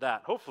Peter did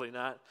that. Hopefully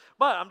not.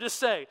 But I'm just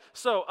saying,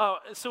 so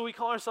we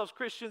call ourselves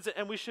Christians,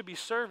 and we should be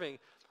serving.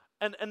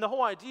 And the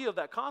whole idea of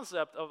that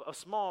concept of a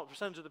small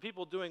percentage of the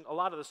people doing a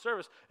lot of the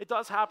service, it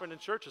does happen in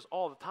churches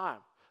all the time.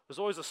 There's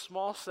always a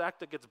small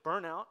sect that gets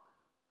burnt out,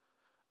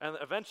 and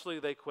eventually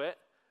they quit,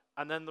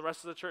 and then the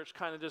rest of the church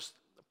kind of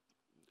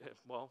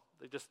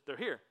they're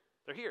here.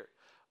 They're here.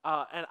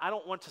 And I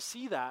don't want to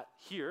see that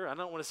here. I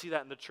don't want to see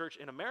that in the church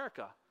in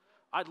America.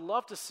 I'd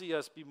love to see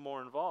us be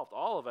more involved,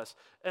 all of us.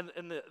 And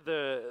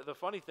the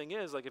funny thing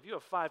is, like, if you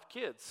have 5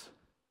 kids,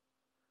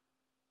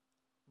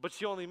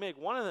 but you only make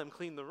one of them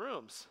clean the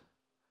rooms,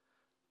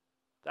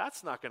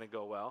 that's not going to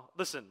go well.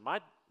 Listen,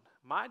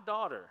 my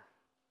daughter,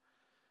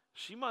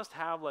 she must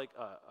have like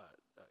a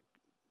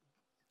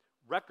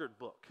record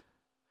book.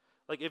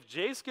 Like if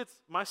Jace gets,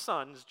 my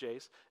son is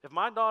Jace, if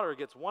my daughter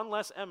gets one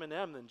less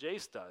M&M than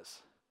Jace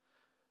does,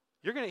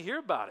 you're going to hear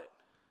about it.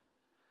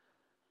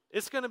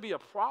 It's going to be a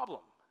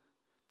problem.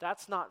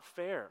 That's not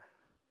fair.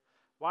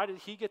 Why did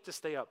he get to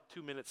stay up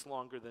 2 minutes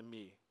longer than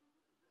me?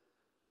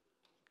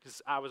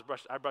 Because I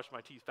brushed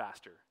my teeth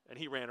faster, and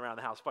he ran around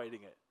the house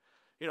fighting it.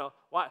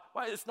 Why?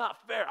 It's not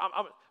fair.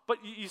 But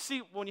you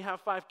see, when you have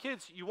 5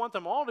 kids, you want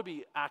them all to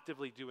be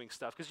actively doing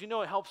stuff because it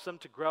helps them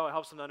to grow, it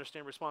helps them to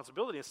understand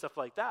responsibility and stuff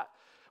like that.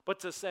 But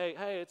to say,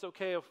 hey, it's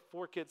okay if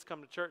 4 kids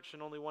come to church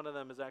and only one of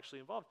them is actually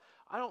involved,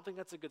 I don't think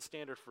that's a good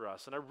standard for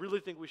us. And I really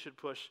think we should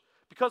push,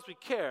 because we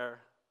care,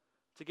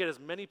 to get as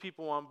many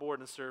people on board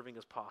and serving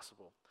as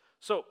possible.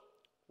 So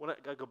when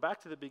I go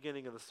back to the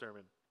beginning of the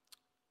sermon,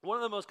 one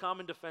of the most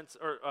common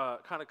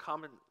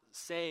common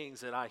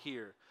sayings that I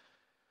hear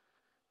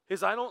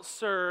is I don't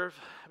serve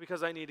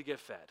because I need to get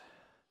fed.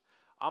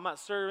 I'm not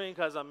serving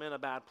because I'm in a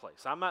bad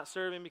place. I'm not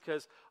serving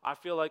because I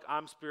feel like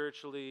I'm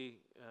spiritually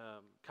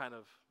kind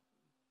of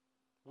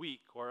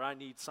weak or I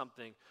need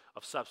something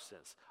of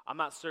substance. I'm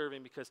not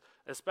serving because,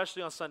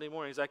 especially on Sunday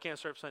mornings, I can't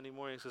serve Sunday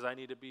mornings because I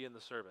need to be in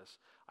the service.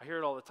 I hear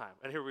it all the time,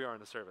 and here we are in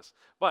the service.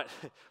 But,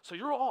 so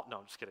you're all, no,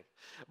 I'm just kidding.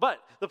 But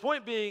the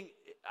point being,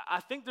 I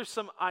think there's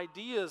some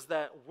ideas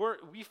that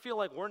we feel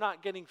like we're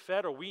not getting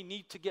fed or we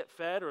need to get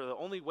fed, or the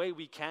only way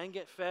we can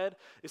get fed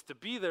is to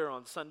be there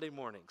on Sunday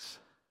mornings.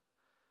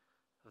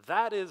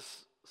 That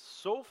is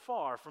so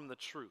far from the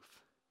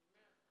truth.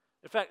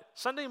 In fact,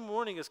 Sunday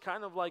morning is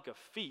kind of like a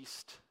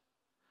feast,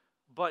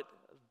 but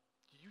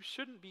you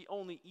shouldn't be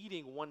only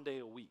eating one day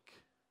a week.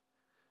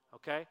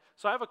 Okay?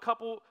 So I have a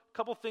couple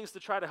things to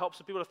try to help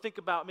some people to think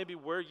about maybe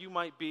where you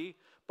might be,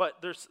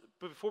 but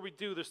before we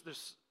do,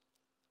 there's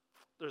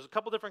a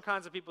couple different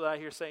kinds of people that I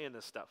hear saying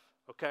this stuff,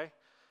 okay?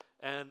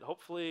 And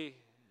hopefully,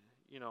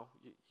 you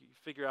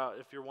figure out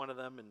if you're one of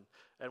them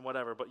and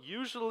whatever. But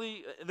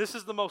usually, and this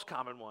is the most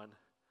common one,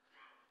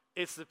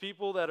 it's the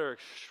people that are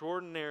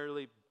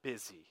extraordinarily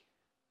busy.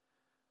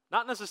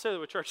 Not necessarily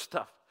with church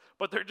stuff,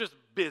 but they're just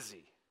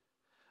busy.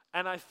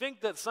 And I think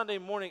that Sunday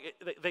morning,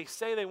 they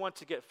say they want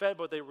to get fed,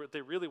 but what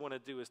they really want to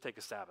do is take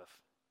a Sabbath.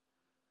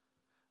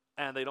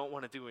 And they don't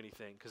want to do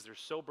anything because they're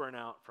so burnt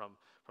out from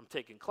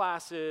taking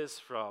classes,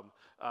 from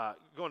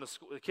going to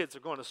school. The kids are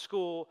going to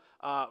school,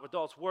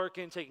 adults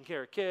working, taking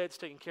care of kids,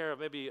 taking care of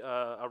maybe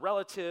a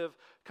relative.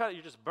 Kind of,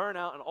 you're just burnt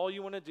out, and all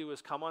you want to do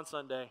is come on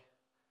Sunday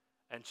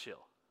and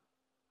chill.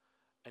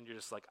 And you're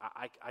just like,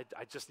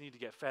 I just need to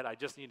get fed. I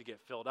just need to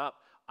get filled up.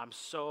 I'm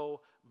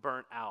so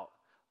burnt out.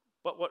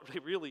 But what they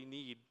really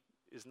need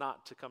is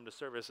not to come to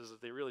service. Is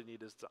what they really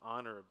need is to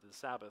honor the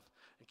Sabbath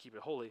and keep it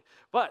holy.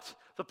 But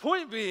the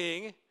point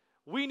being,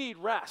 we need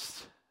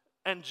rest.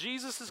 And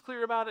Jesus is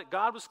clear about it.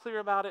 God was clear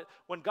about it.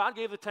 When God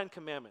gave the 10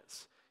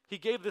 Commandments, he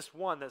gave this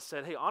one that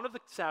said, hey, honor the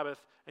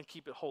Sabbath and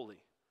keep it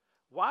holy.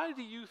 Why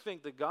do you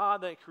think the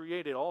God that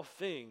created all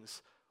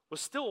things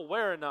was still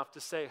aware enough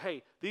to say,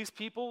 hey, these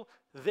people,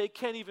 they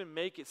can't even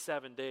make it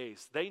 7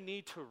 days. They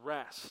need to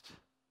rest.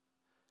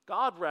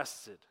 God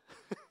rested.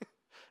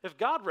 If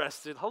God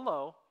rested,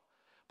 hello.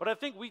 But I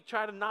think we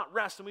try to not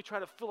rest and we try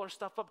to fill our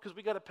stuff up because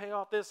we got to pay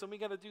off this and we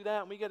got to do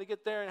that and we got to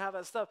get there and have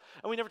that stuff.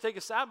 And we never take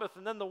a Sabbath.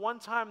 And then the one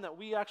time that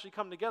we actually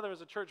come together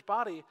as a church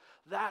body,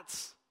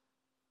 that's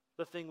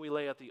the thing we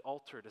lay at the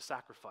altar to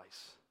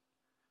sacrifice.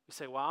 We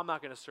say, well, I'm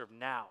not going to serve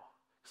now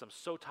because I'm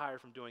so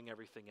tired from doing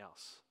everything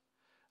else.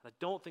 And I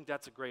don't think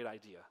that's a great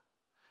idea.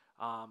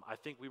 I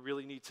think we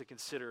really need to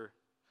consider,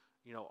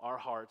 our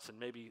hearts and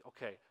maybe,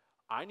 okay,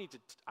 I need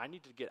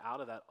to get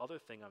out of that other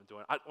thing I'm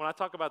doing. When I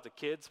talk about the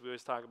kids, we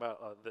always talk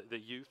about the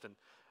youth and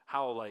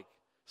how,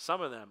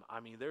 some of them,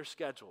 their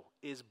schedule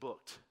is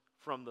booked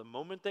from the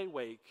moment they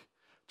wake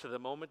to the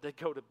moment they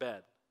go to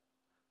bed.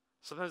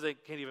 Sometimes they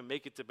can't even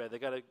make it to bed. They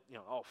got to,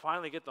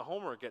 finally get the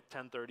homework at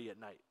 10:30 at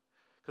night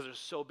because they're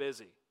so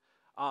busy.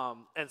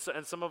 And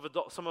some of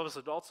us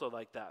adults are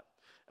like that.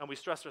 And we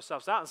stress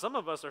ourselves out. And some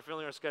of us are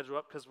filling our schedule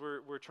up because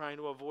we're trying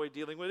to avoid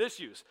dealing with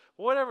issues.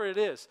 But whatever it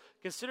is,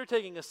 consider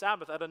taking a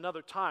Sabbath at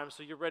another time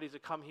so you're ready to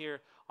come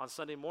here on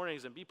Sunday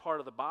mornings and be part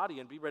of the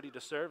body and be ready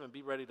to serve and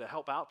be ready to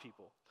help out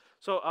people.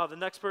 So the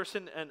next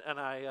person, and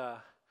I,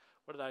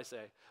 what did I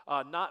say?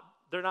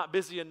 They're not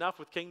busy enough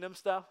with kingdom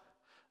stuff.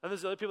 And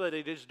there's other people that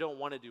they just don't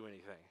want to do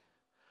anything.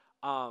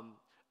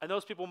 And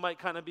those people might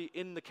kind of be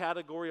in the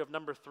category of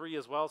number 3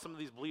 as well. Some of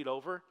these bleed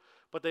over,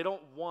 but they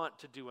don't want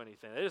to do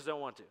anything. They just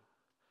don't want to.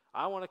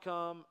 I want to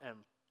come and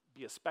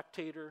be a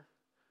spectator,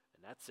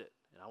 and that's it.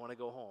 And I want to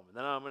go home. And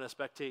then I'm going to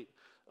spectate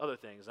other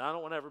things. And I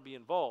don't want to ever be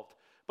involved.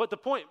 But the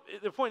point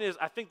is,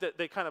 I think that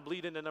they kind of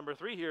bleed into number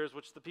 3 here, is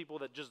which the people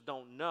that just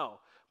don't know.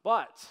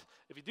 But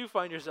if you do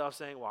find yourself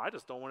saying, well, I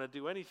just don't want to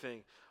do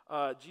anything,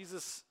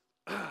 Jesus,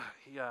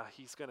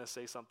 he's going to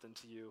say something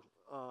to you,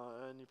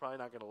 and you're probably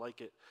not going to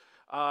like it.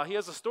 He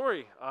has a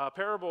story, a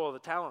parable of the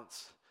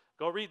talents.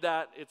 Go read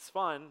that. It's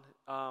fun.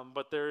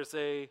 But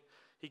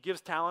he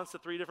gives talents to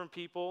 3 different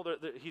people.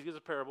 He gives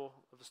a parable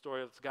of the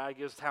story of this guy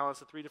gives talents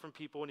to 3 different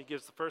people, and he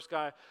gives the first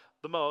guy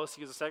the most.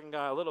 He gives the second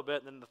guy a little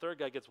bit, and then the third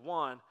guy gets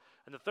 1.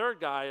 And the third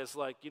guy is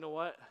like, you know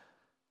what?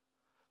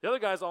 The other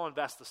guys all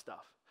invest the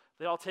stuff.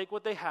 They all take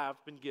what they have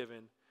been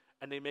given,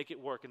 and they make it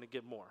work, and they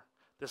give more.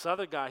 This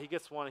other guy, he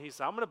gets 1, and he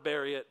says, I'm going to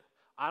bury it.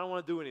 I don't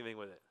want to do anything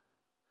with it.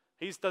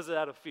 He just does it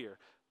out of fear.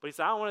 But he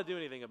said, I don't want to do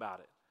anything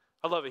about it.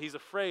 I love it. He's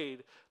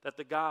afraid that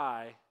the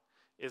guy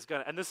is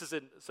going to, and this is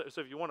in, so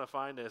if you want to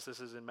find this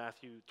is in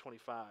Matthew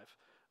 25.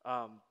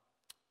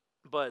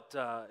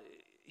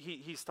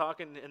 He's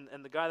talking,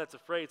 and the guy that's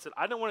afraid said,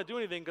 I don't want to do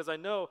anything because I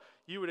know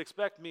you would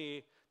expect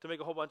me to make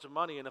a whole bunch of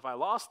money, and if I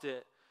lost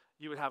it,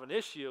 you would have an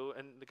issue.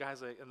 And the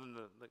guy's like, and then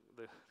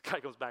the guy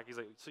comes back, he's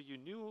like, so you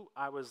knew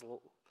I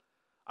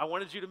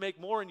wanted you to make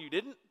more and you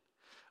didn't?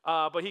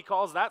 But he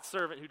calls that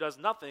servant who does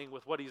nothing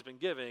with what he's been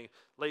giving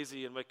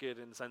lazy and wicked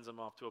and sends him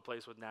off to a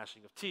place with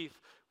gnashing of teeth,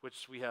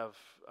 which we have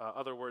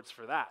other words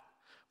for that.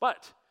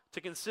 But to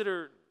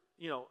consider,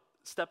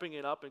 stepping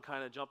it up and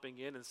kind of jumping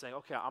in and saying,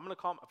 okay, if I'm going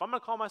to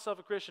call myself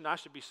a Christian, I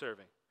should be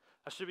serving.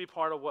 I should be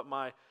part of what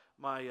my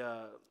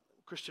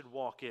Christian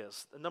walk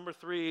is. And number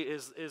 3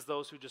 is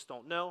those who just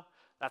don't know.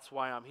 That's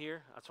why I'm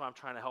here. That's why I'm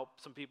trying to help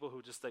some people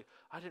who just think,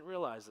 I didn't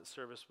realize that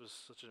service was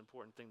such an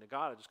important thing to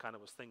God. I just kind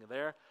of was thinking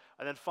there.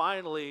 And then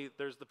finally,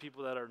 there's the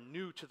people that are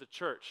new to the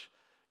church.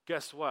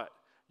 Guess what?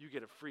 You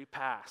get a free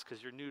pass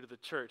because you're new to the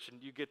church,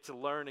 and you get to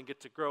learn and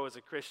get to grow as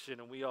a Christian,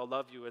 and we all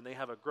love you. And they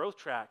have a growth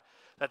track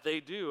that they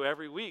do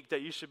every week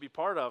that you should be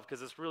part of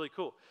because it's really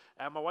cool.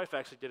 And my wife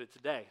actually did it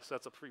today, so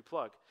that's a free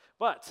plug.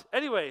 But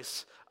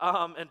anyways,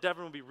 and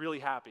Devin will be really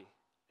happy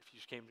if you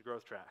came to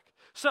growth track.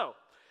 So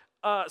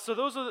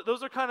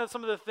those are kind of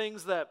some of the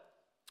things that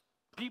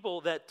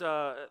people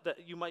that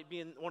you might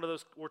be in one of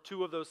those or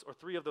 2 of those or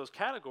 3 of those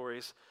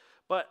categories.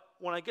 But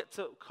when I get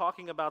to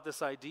talking about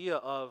this idea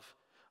of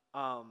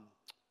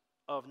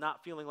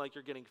not feeling like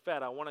you're getting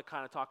fed, I want to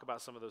kind of talk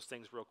about some of those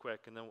things real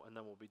quick, and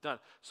then we'll be done.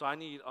 So I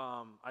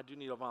do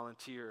need a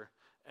volunteer,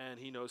 and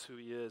he knows who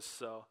he is.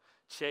 So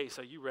Chase,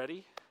 are you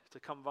ready to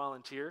come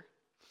volunteer?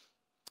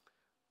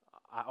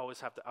 I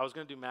always have to. I was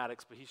going to do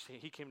Maddox, but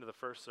he came to the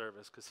first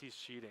service because he's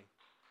cheating.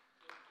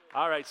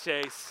 All right,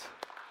 Chase.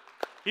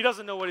 He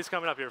doesn't know what he's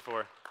coming up here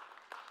for.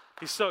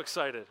 He's so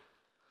excited.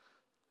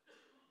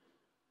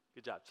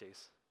 Good job,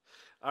 Chase.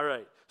 All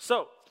right.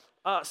 So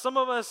some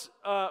of us,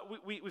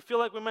 we feel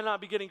like we might not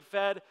be getting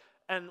fed,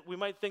 and we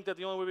might think that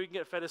the only way we can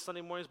get fed is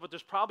Sunday mornings, but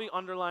there's probably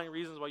underlying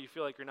reasons why you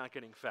feel like you're not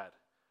getting fed.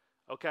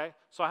 Okay?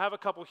 So I have a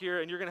couple here,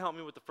 and you're going to help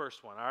me with the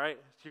first one, all right?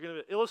 So you're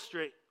going to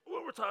illustrate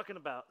what we're talking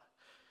about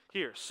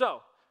here.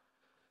 So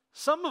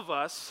some of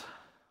us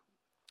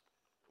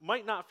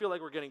might not feel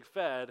like we're getting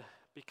fed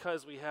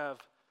because we have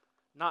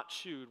not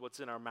chewed what's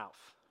in our mouth.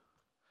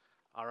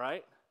 All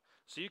right?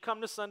 So you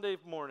come to Sunday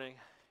morning.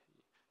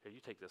 Here, you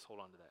take this. Hold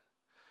on to that.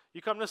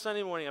 You come to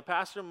Sunday morning, and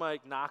Pastor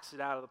Mike knocks it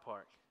out of the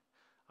park.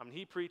 I mean,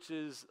 he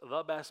preaches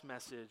the best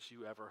message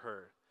you ever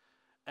heard.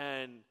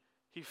 And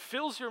he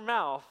fills your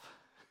mouth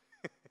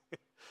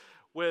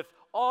with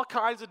all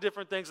kinds of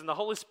different things, and the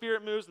Holy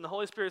Spirit moves, and the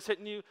Holy Spirit's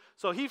hitting you.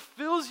 So he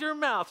fills your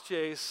mouth,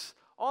 Chase,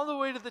 all the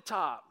way to the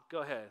top.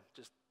 Go ahead.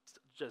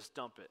 Just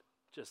dump it.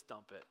 Just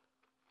dump it.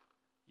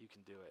 You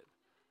can do it.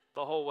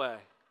 The whole way.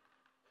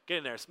 Get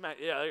in there. Smack.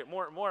 Yeah,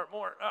 more.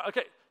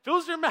 Okay.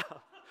 Fills your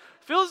mouth.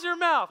 Fills your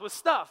mouth with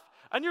stuff.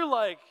 And you're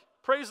like,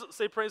 praise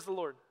the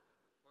Lord.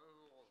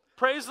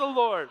 Praise the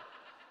Lord.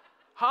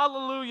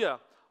 Hallelujah.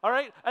 All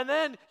right? And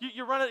then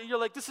you run it, you're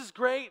like, this is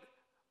great,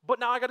 but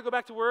now I got to go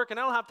back to work, and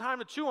I don't have time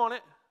to chew on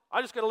it.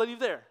 I just got to leave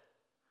there.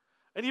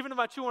 And even if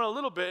I chew on it a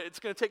little bit, it's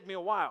going to take me a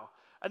while.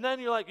 And then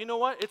you're like, you know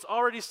what? It's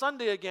already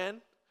Sunday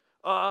again.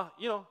 I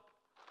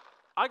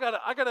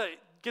gotta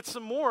get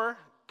some more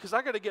because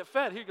I gotta get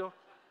fed. Here you go.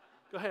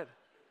 Go ahead.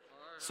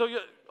 So you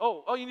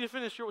need to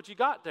finish what you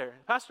got there.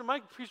 Pastor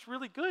Mike preached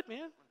really good,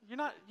 man. You're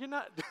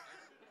not.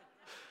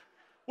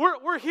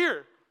 We're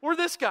here. We're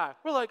this guy.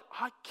 We're like,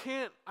 I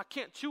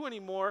can't chew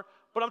anymore,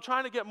 but I'm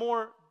trying to get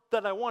more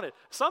than I wanted.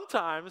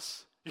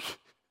 Sometimes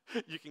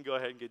you can go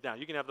ahead and get down.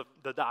 You can have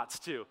the dots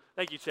too.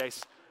 Thank you,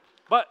 Chase.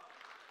 But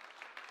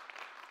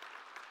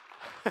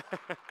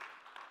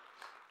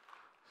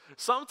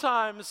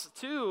sometimes,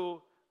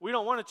 too, we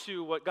don't want to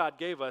chew what God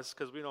gave us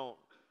because we don't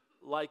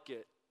like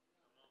it.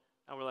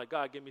 And we're like,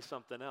 God, give me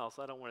something else.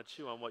 I don't want to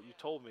chew on what you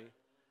told me.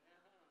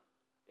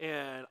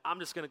 And I'm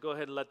just going to go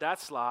ahead and let that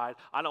slide.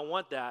 I don't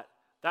want that.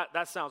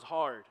 That sounds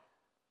hard.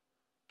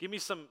 Give me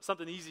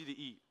something easy to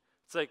eat.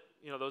 It's like,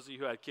 those of you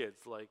who had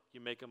kids, like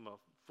you make them a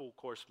full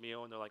course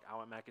meal and they're like, I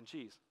want mac and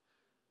cheese.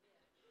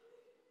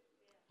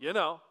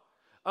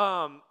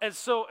 And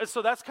so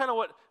that's kind of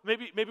what,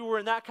 maybe we're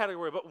in that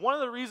category. But one of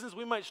the reasons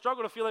we might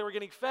struggle to feel like we're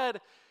getting fed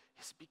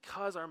is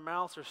because our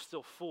mouths are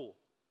still full.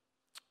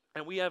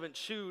 And we haven't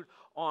chewed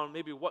on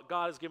maybe what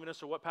God has given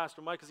us or what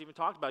Pastor Mike has even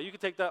talked about. You could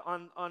take that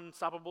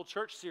Unstoppable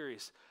Church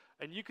series,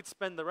 and you could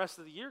spend the rest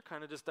of the year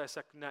kind of just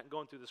dissecting that and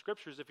going through the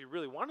scriptures if you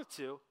really wanted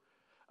to.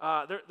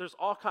 There's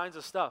all kinds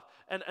of stuff.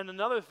 And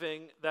another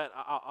thing that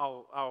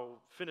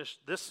I'll finish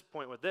this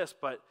point with this,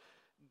 but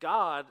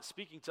God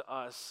speaking to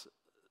us,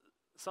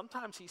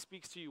 sometimes he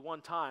speaks to you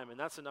one time, and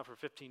that's enough for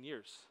 15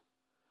 years.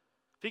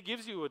 If he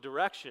gives you a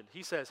direction,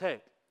 he says, hey,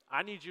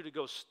 I need you to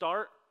go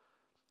start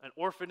an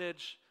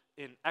orphanage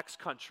in X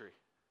country.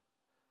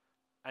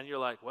 And you're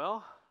like,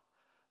 well,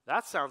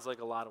 that sounds like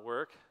a lot of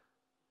work.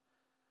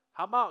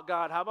 How about,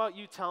 God, how about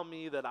you tell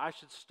me that I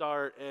should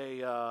start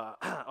a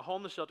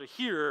homeless shelter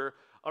here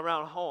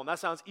around home? That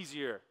sounds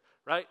easier,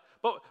 right?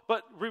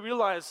 But we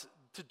realize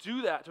to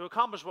do that, to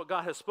accomplish what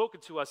God has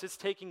spoken to us, it's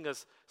taking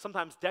us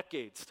sometimes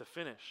decades to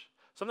finish.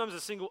 Sometimes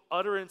a single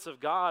utterance of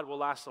God will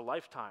last a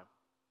lifetime.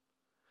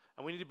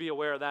 And we need to be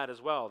aware of that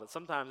as well, that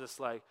sometimes it's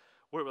like,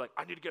 we're like,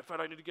 I need to get fed,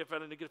 I need to get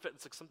fed, I need to get fed.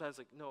 It's like sometimes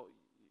like, no,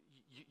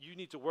 you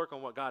need to work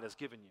on what God has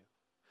given you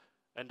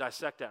and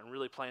dissect that and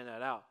really plan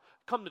that out.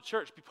 Come to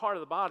church, be part of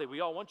the body.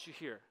 We all want you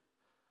here.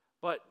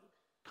 But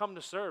come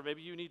to serve.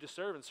 Maybe you need to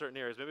serve in certain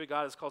areas. Maybe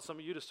God has called some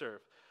of you to serve.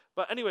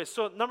 But anyway,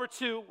 so number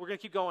 2, we're going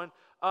to keep going.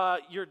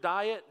 Your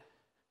diet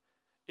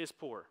is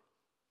poor.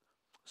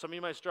 Some of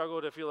you might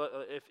struggle to feel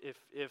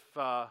if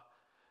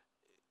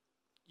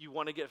you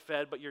want to get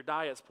fed, but your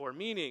diet's poor,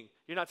 meaning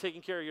you're not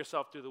taking care of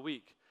yourself through the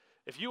week.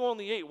 If you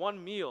only ate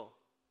one meal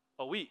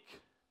a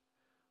week,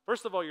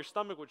 first of all, your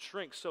stomach would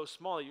shrink so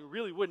small that you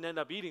really wouldn't end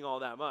up eating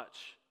all that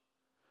much.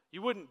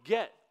 You wouldn't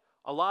get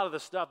a lot of the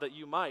stuff that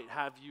you might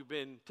have you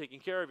been taking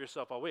care of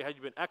yourself all week. Have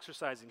you been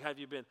exercising? Have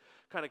you been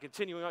kind of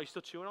continuing on? You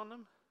still chewing on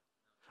them?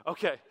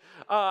 Okay.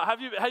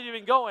 Have you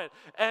been going?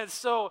 And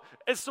so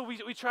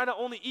we try to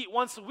only eat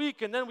once a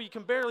week, and then we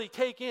can barely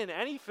take in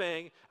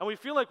anything, and we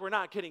feel like we're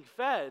not getting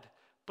fed.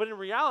 But in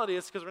reality,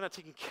 it's because we're not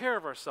taking care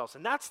of ourselves,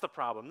 and that's the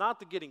problem, not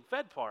the getting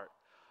fed part.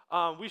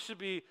 We should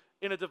be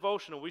in a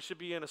devotional. We should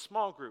be in a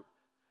small group.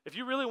 If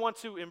you really want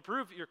to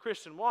improve your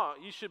Christian walk,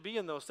 you should be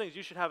in those things.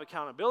 You should have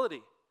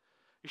accountability.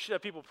 You should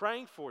have people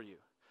praying for you.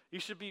 You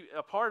should be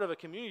a part of a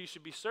community. You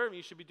should be serving.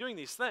 You should be doing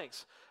these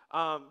things.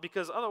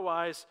 Because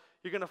otherwise,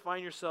 you're going to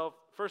find yourself,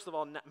 first of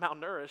all,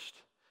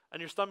 malnourished, and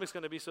your stomach's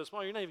going to be so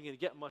small, you're not even going to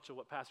get much of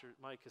what Pastor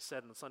Mike has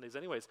said on Sundays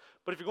anyways.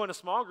 But if you're going to a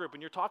small group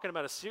and you're talking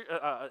about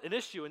an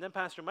issue, and then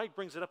Pastor Mike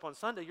brings it up on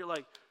Sunday, you're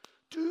like,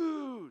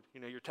 dude,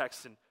 you're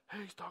texting,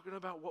 hey, he's talking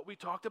about what we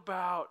talked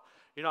about.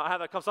 I have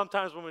that come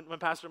sometimes when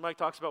Pastor Mike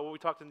talks about what we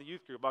talked in the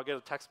youth group, I'll get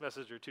a text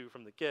message or two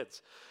from the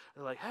kids.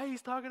 They're like, hey,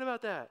 he's talking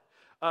about that.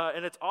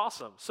 And it's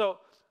awesome. So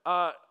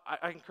I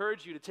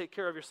encourage you to take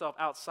care of yourself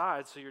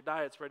outside so your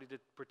diet's ready to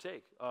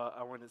partake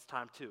when it's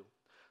time to.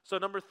 So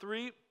number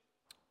 3,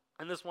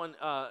 and this one,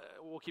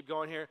 we'll keep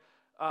going here,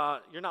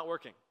 you're not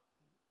working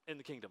in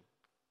the kingdom.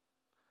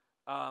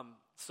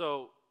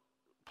 So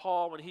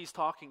Paul, when he's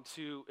talking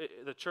to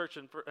the church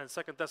in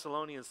 2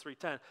 Thessalonians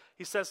 3:10,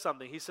 he says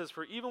something. He says,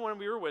 for even when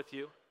we were with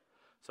you,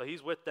 so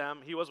he's with them,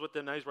 he was with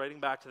them, now he's writing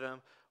back to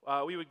them,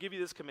 we would give you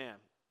this command.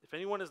 If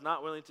anyone is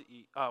not willing to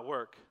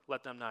work,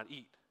 let them not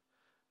eat.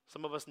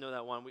 Some of us know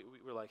that one.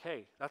 We're like,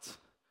 hey, that's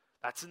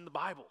in the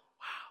Bible.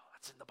 Wow,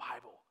 that's in the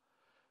Bible.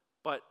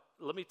 But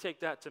let me take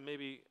that to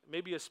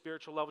maybe a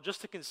spiritual level,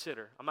 just to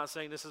consider. I'm not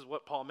saying this is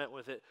what Paul meant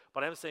with it,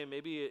 but I'm saying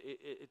maybe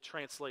it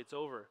translates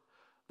over.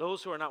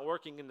 Those who are not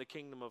working in the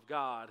kingdom of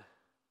God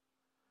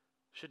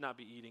should not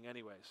be eating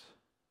anyways.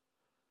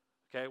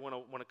 Okay,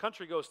 when a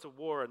country goes to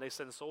war and they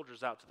send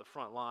soldiers out to the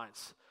front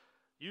lines,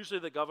 usually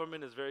the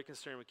government is very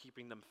concerned with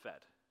keeping them fed.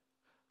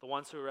 The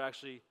ones who are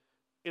actually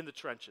in the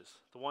trenches,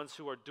 the ones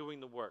who are doing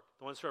the work,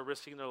 the ones who are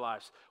risking their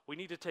lives. We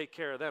need to take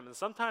care of them. And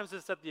sometimes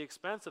it's at the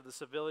expense of the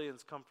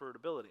civilians'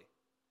 comfortability.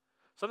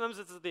 Sometimes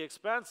it's at the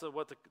expense of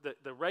what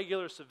the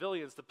regular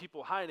civilians, the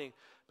people hiding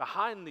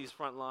behind these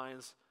front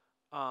lines,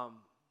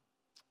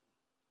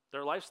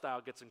 their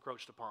lifestyle gets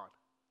encroached upon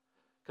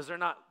because they're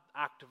not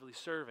actively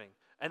serving.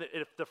 And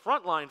if the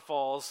front line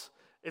falls,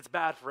 it's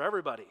bad for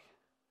everybody.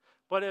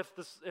 But if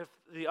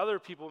the other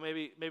people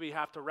maybe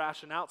have to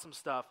ration out some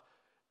stuff,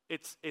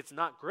 it's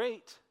not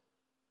great,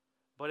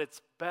 but it's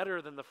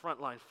better than the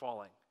front line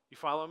falling. You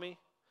follow me?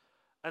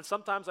 And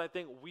sometimes I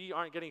think we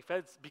aren't getting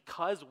fed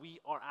because we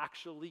are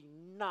actually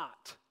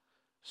not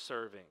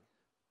serving.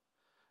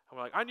 And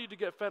we're like, I need to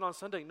get fed on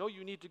Sunday. No,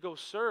 you need to go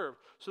serve,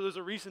 so there's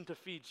a reason to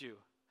feed you.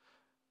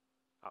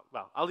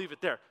 Well, I'll leave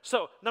it there.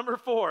 So number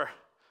 4,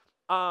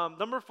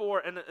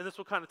 and this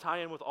will kind of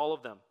tie in with all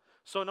of them.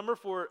 So number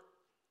 4,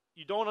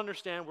 you don't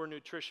understand where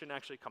nutrition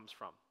actually comes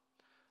from,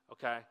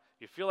 okay?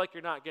 You feel like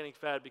you're not getting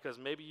fed because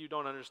maybe you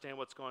don't understand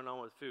what's going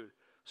on with food.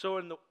 So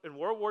in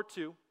World War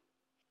II,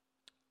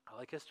 I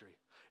like history.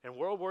 In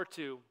World War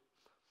II,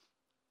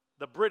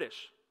 the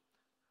British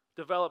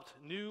developed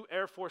new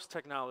Air Force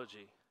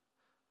technology,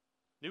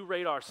 new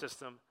radar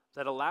system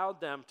that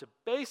allowed them to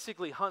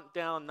basically hunt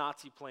down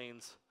Nazi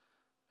planes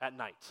at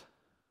night,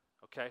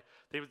 okay?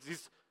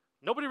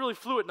 Nobody really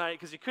flew at night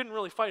because you couldn't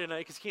really fight at night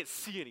because you can't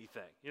see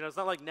anything. It's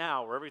not like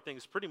now where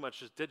everything's pretty much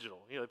just digital.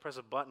 They press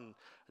a button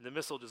and the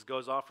missile just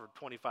goes off for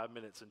 25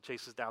 minutes and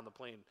chases down the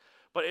plane.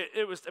 But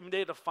they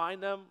had to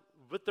find them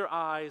with their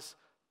eyes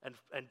and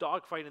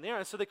dogfight in the air.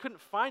 And so they couldn't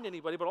find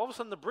anybody, but all of a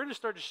sudden the British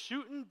started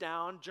shooting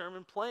down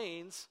German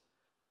planes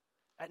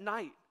at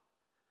night.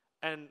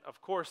 And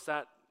of course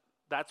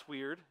that's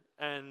weird.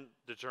 And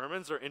the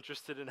Germans are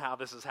interested in how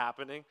this is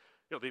happening.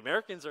 The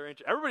Americans are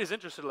everybody's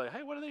interested, like,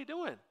 hey, what are they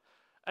doing?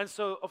 And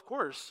so, of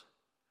course,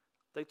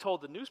 they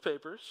told the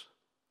newspapers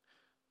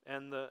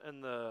and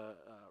the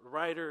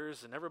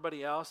writers and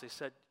everybody else, they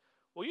said,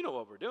 well, you know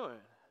what we're doing.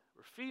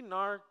 We're feeding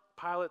our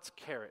pilots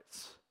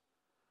carrots.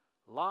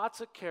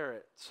 Lots of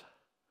carrots.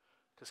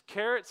 Because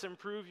carrots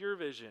improve your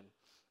vision.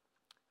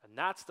 And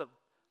that's the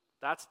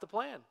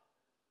plan.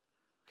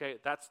 Okay,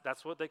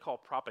 that's what they call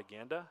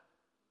propaganda,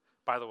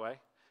 by the way.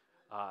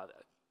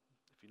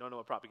 If you don't know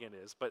what propaganda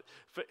is, but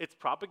it's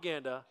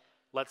propaganda.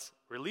 Let's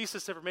release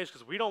this information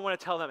because we don't want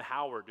to tell them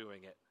how we're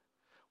doing it.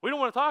 We don't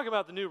want to talk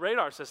about the new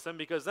radar system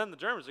because then the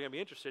Germans are going to be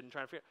interested in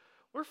trying to figure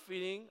out. We're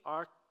feeding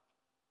our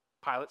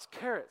pilots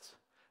carrots.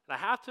 And I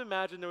have to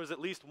imagine there was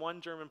at least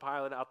one German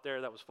pilot out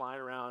there that was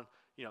flying around,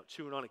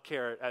 chewing on a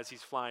carrot as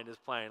he's flying his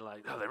plane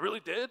like, oh, they really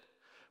did?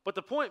 But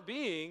the point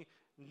being,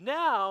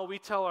 now we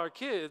tell our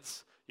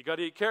kids, you got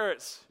to eat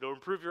carrots. It'll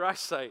improve your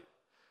eyesight.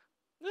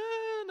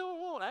 No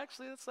one don't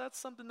actually. That's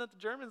something that the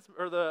Germans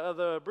or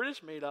the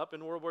British made up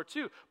in World War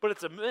II. But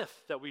it's a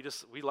myth that we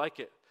like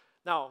it.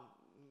 Now,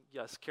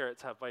 yes,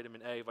 carrots have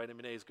vitamin A.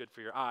 Vitamin A is good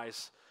for your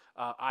eyes,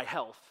 eye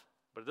health.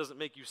 But it doesn't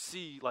make you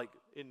see like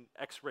in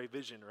X-ray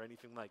vision or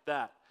anything like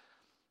that.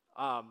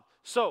 But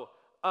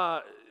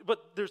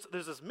there's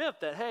this myth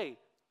that, hey,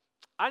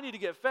 I need to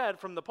get fed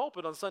from the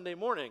pulpit on Sunday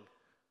morning.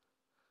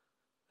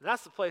 And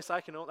that's the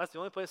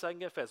only place I can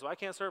get fed. So I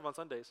can't serve on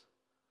Sundays.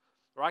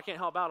 Or I can't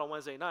help out on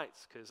Wednesday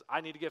nights because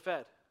I need to get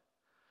fed.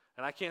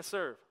 And I can't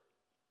serve.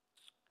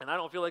 And I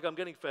don't feel like I'm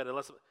getting fed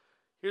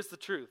here's the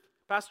truth.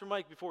 Pastor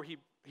Mike, before he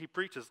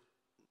preaches,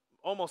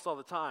 almost all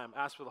the time,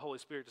 asks for the Holy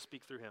Spirit to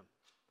speak through him.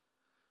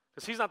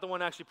 Because he's not the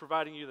one actually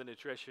providing you the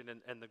nutrition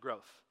and the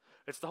growth.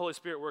 It's the Holy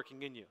Spirit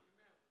working in you.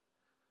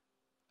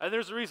 And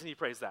there's a reason he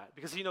prays that,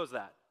 because he knows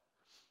that.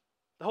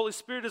 The Holy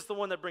Spirit is the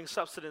one that brings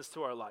substance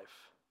to our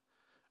life.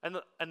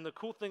 And the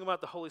cool thing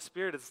about the Holy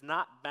Spirit is it's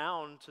not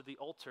bound to the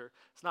altar.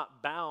 It's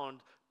not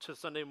bound to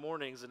Sunday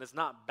mornings, and it's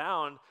not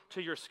bound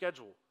to your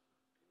schedule.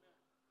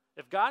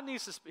 If God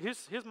needs to speak,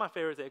 here's my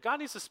favorite thing. If God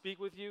needs to speak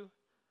with you,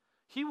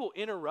 he will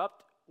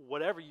interrupt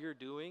whatever you're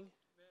doing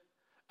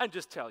and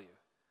just tell you.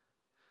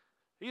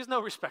 He's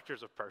no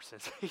respecters of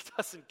persons. He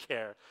doesn't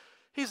care.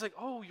 He's like,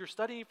 oh, you're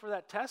studying for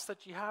that test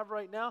that you have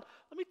right now?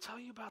 Let me tell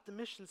you about the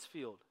missions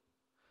field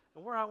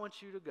and where I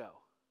want you to go.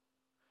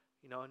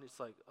 And it's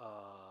like,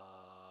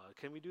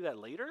 can we do that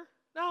later?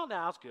 No,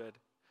 it's good.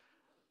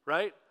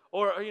 Right?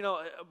 Or,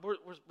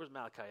 where's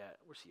Malachi at?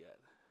 Where's he at?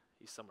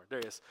 He's somewhere. There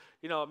he is.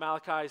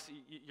 Malachi,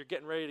 you're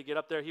getting ready to get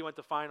up there. He went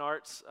to fine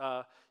arts.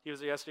 He was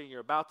there yesterday, and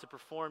you're about to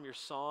perform your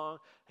song.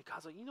 And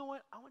God's like, you know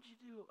what?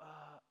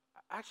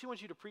 I actually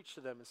want you to preach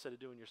to them instead of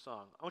doing your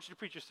song. I want you to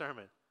preach your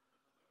sermon.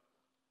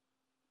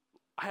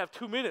 I have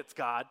 2 minutes,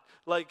 God.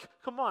 Like,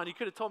 come on, you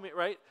could have told me,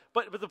 right?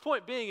 But the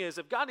point being is,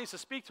 if God needs to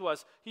speak to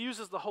us, he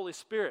uses the Holy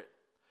Spirit.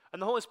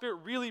 And the Holy Spirit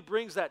really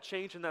brings that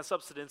change and that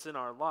substance in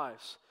our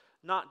lives.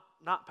 Not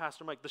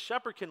Pastor Mike. The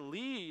shepherd can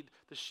lead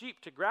the sheep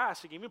to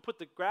grass. He can even put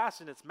the grass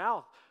in its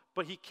mouth,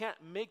 but he can't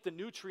make the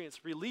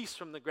nutrients release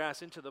from the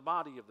grass into the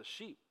body of the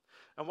sheep.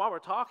 And while we're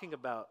talking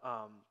about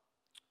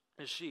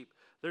his sheep,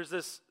 there's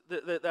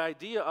the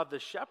idea of the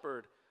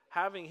shepherd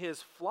having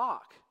his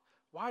flock.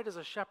 Why does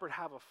a shepherd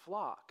have a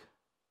flock?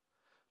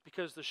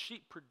 Because the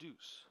sheep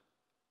produce.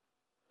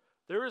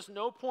 There is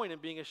no point in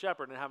being a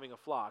shepherd and having a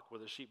flock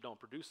where the sheep don't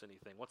produce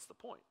anything. What's the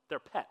point? They're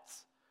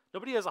pets.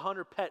 Nobody has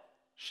 100 pet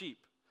sheep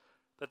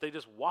that they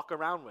just walk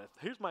around with.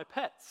 Here's my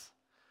pets.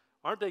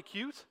 Aren't they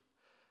cute?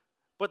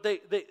 But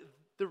the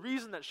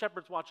reason that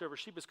shepherds watch over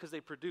sheep is because they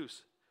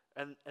produce.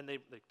 And they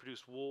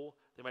produce wool.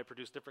 They might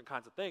produce different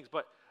kinds of things.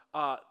 But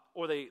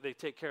or they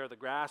take care of the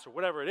grass or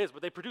whatever it is.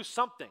 But they produce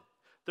something.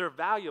 They're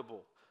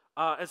valuable.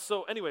 And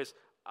so anyways,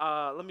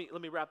 let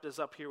me wrap this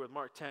up here with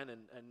Mark 10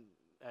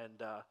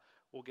 and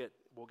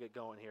we'll get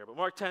going here. But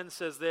Mark 10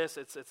 says this.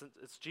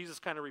 It's Jesus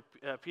kind of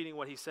repeating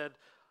what he said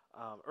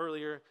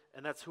earlier,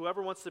 and that's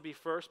whoever wants to be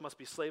first must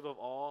be slave of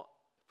all.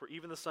 For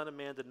even the Son of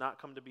Man did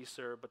not come to be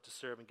served, but to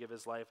serve and give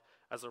his life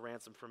as a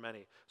ransom for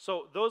many.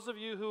 So those of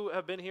you who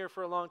have been here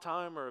for a long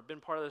time or have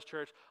been part of this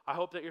church, I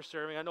hope that you're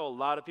serving. I know a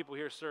lot of people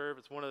here serve.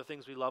 It's one of the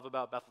things we love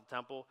about Bethel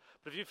Temple.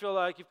 But if you feel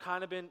like you've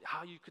kind of been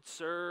how you could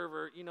serve,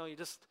 or you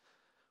just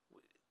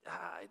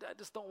I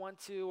just don't want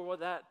to, or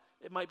that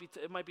it might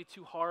be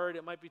too hard,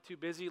 it might be too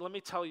busy. Let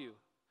me tell you,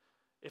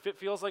 if it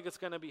feels like it's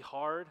going to be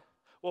hard,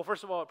 well,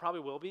 first of all, it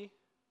probably will be.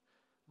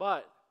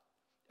 But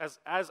as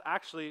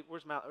actually,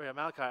 where's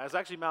Malachi? As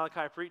actually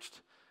Malachi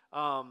preached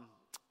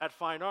at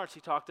Fine Arts, he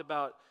talked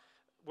about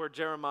where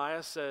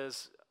Jeremiah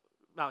says,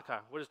 Malachi,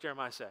 what does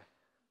Jeremiah say?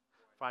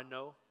 For I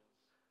know,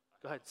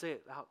 go ahead, say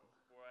it out.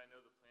 For I know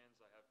the plans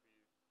I have for you.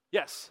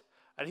 Yes,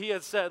 and he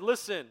had said,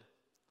 listen,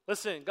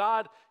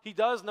 God, he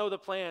does know the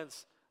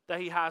plans that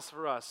he has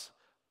for us,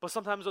 but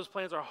sometimes those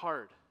plans are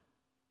hard.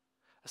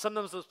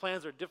 Sometimes those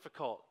plans are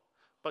difficult,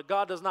 but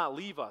God does not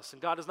leave us,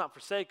 and God does not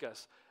forsake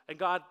us. And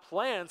God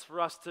plans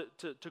for us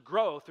to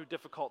grow through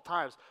difficult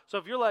times. So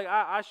if you're like,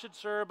 I should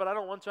serve, but I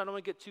don't want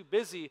to get too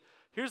busy,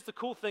 here's the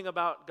cool thing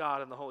about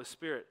God and the Holy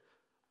Spirit.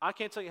 I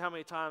can't tell you how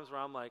many times where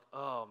I'm like,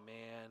 oh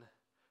man,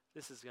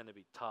 this is going to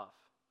be tough.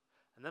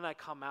 And then I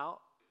come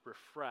out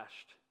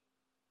refreshed.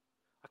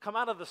 I come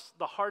out of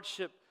the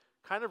hardship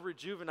kind of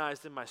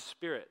rejuvenized in my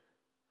spirit.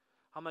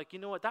 I'm like, you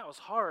know what, that was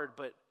hard,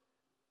 but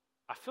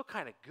I feel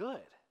kind of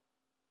good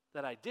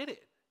that I did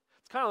it.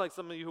 It's kind of like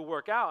some of you who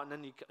work out, and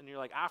then you're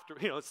like after,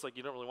 it's like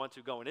you don't really want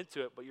to going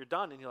into it, but you're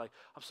done, and you're like,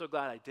 I'm so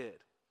glad I did.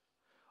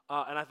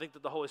 And I think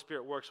that the Holy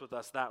Spirit works with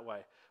us that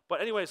way.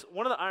 But anyways,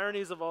 one of the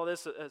ironies of all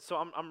this, so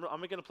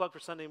I'm making a plug for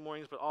Sunday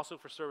mornings, but also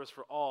for Service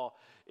for All,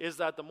 is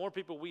that the more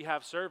people we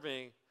have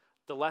serving,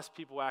 the less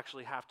people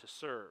actually have to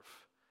serve.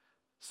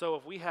 So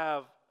if we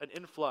have an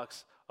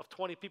influx of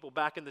 20 people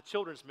back in the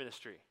children's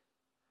ministry,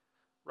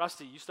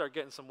 Rusty, you start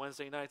getting some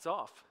Wednesday nights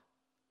off,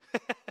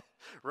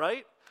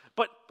 right?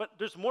 But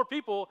there's more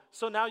people,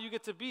 so now you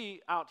get to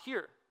be out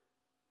here.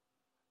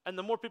 And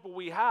the more people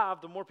we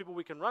have, the more people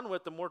we can run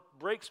with, the more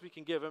breaks we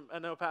can give. And I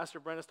know Pastor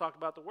Brent has talked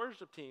about the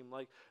worship team,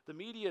 like the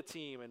media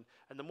team, and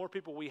the more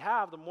people we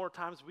have, the more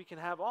times we can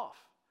have off.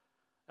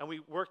 And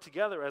we work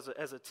together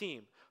as a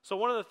team. So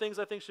one of the things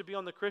I think should be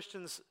on the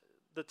Christians,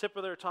 the tip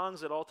of their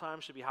tongues at all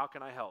times should be, how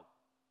can I help?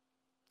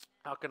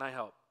 How can I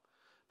help?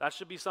 That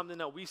should be something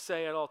that we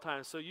say at all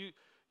times. So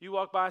you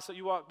walk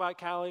by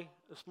Callie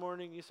this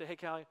morning, you say, hey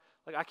Callie,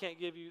 like I can't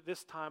give you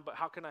this time, but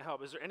how can I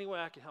help? Is there any way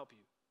I can help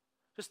you?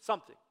 Just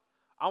something.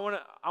 I want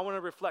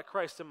to reflect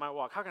Christ in my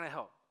walk. How can I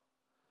help?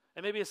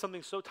 And maybe it's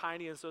something so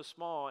tiny and so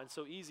small and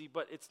so easy,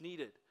 but it's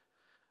needed.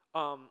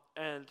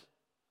 And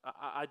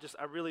I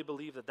really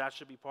believe that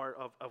should be part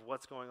of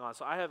what's going on.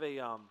 So I have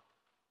the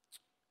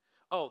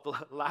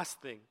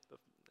last thing.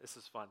 This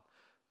is fun.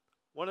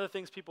 One of the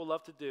things people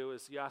love to do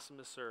is you ask them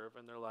to serve,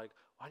 and they're like,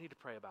 I need to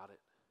pray about it.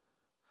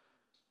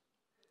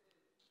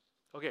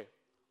 Okay.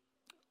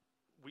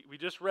 We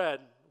just read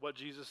what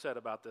Jesus said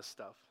about this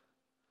stuff.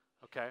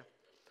 Okay?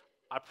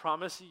 I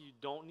promise you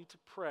don't need to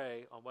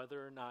pray on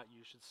whether or not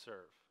you should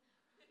serve.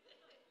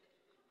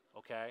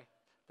 Okay?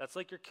 That's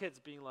like your kids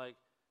being like,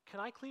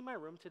 can I clean my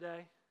room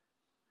today?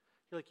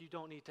 You're like, you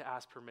don't need to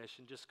ask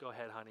permission. Just go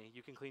ahead, honey.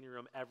 You can clean your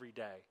room every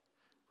day.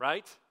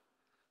 Right?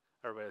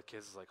 Everybody, the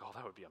kids is like, oh,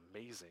 that would be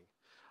amazing.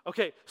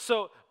 Okay,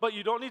 but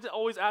you don't need to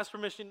always ask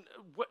permission.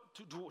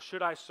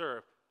 Should I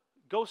serve?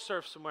 Go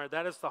serve somewhere.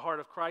 That is the heart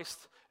of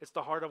Christ. It's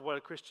the heart of what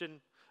a Christian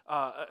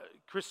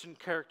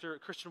character,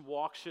 Christian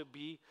walk should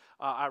be.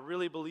 I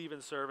really believe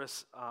in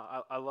service.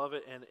 I love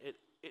it, and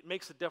it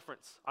makes a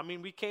difference. I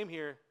mean, we came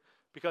here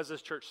because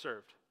this church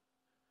served.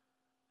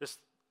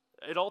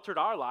 It altered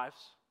our lives,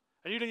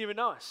 and you didn't even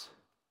know us.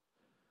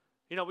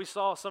 You know, we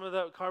saw some of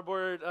the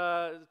cardboard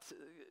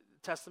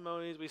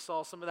testimonies. We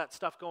saw some of that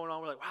stuff going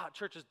on. We're like, wow,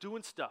 church is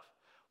doing stuff.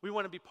 We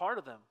want to be part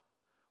of them.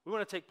 We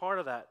want to take part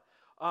of that.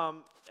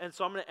 And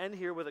so I'm going to end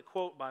here with a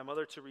quote by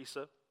Mother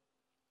Teresa.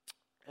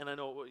 And I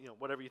know,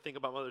 whatever you think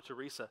about Mother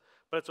Teresa,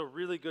 but it's a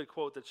really good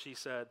quote that she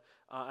said,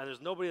 and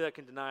there's nobody that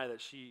can deny that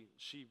she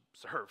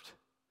served.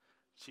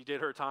 She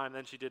did her time,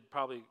 then she did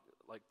probably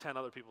like 10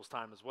 other people's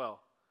time as well.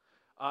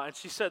 And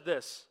she said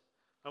this,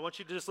 I want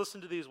you to just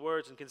listen to these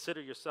words and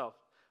consider yourself.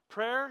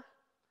 Prayer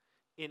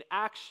in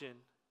action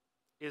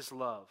is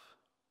love,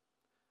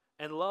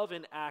 and love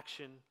in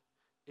action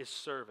is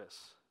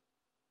service.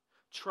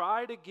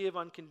 Try to give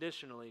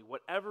unconditionally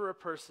whatever a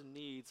person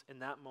needs in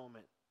that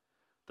moment.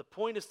 The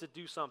point is to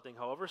do something,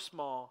 however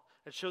small,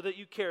 and show that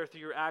you care through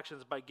your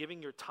actions by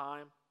giving your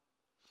time.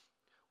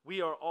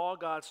 We are all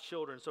God's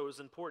children, so it is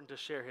important to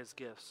share his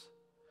gifts.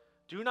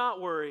 Do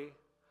not worry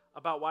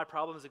about why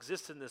problems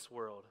exist in this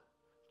world.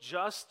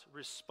 Just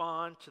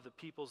respond to the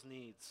people's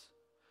needs.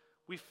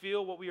 We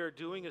feel what we are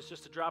doing is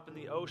just a drop in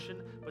the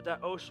ocean, but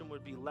that ocean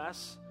would be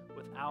less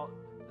without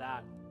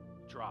that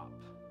drop.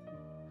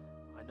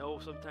 I know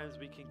sometimes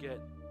we can get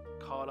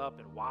caught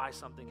up in why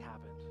something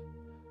happened.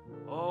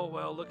 Oh,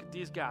 well, look at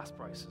these gas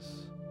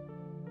prices,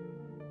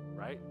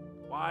 right?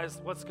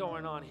 What's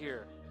going on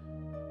here?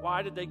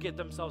 Why did they get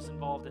themselves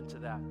involved into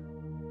that?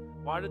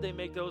 Why did they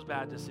make those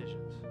bad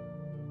decisions?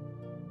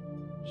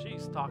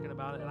 She's talking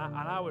about it, and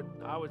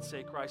I would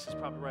say Christ is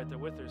probably right there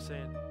with her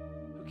saying,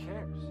 who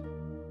cares?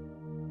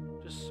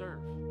 Just serve.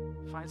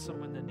 Find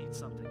someone that needs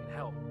something and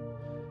help.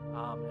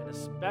 And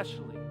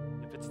especially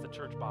if it's the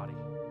church body.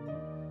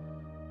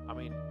 I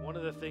mean, one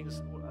of the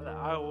things that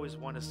I always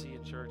want to see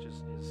in church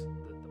is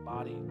the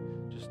body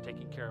just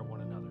taking care of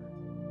one another.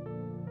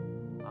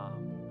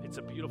 It's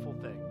a beautiful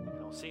thing,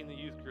 seeing the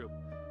youth group,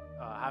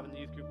 having the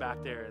youth group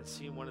back there and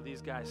seeing one of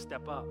these guys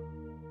step up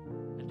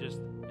and just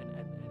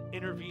and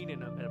intervene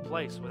in a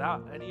place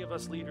without any of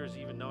us leaders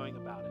even knowing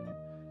about it.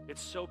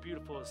 It's so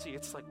beautiful to see.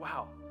 It's like,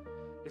 wow,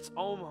 it's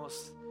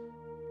almost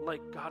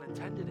like God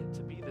intended it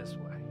to be this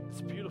way.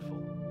 It's beautiful.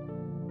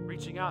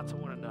 Reaching out to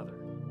one another,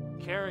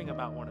 caring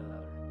about one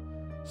another,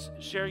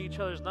 sharing each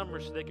other's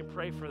numbers so they can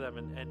pray for them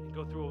and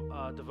go through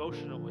a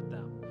devotional with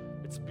them.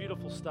 It's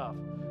beautiful stuff.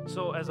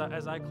 So as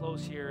I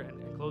close here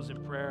and close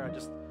in prayer,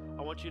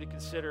 I want you to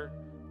consider,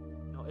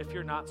 if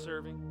you're not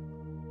serving,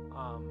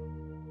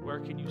 where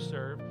can you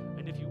serve?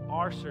 And if you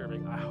are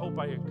serving, I hope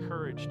I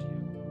encouraged you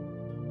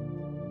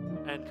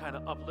and kind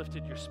of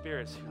uplifted your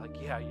spirits. You're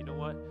like, yeah, you know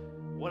what?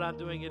 What I'm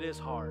doing, it is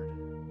hard,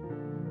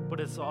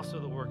 but it's also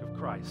the work of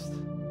Christ.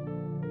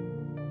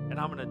 And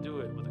I'm going to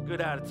do it with a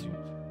good attitude.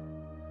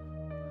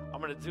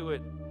 I'm going to do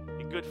it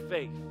in good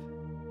faith.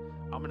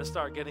 I'm going to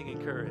start getting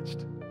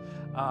encouraged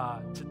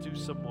to do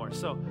some more.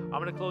 So I'm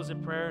going to close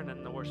in prayer, and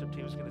then the worship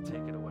team is going to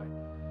take it away.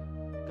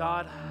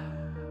 God,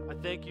 I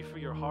thank you for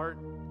your heart.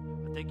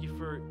 I thank you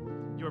for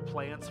your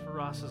plans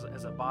for us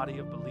as a body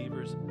of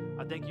believers.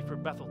 I thank you for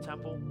Bethel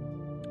Temple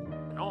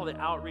and all the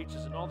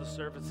outreaches and all the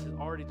services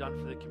already done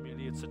for the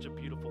community. It's such a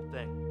beautiful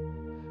thing.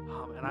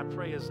 And I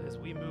pray as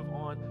we move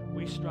on,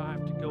 we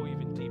strive to go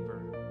even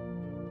deeper.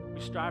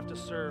 We strive to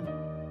serve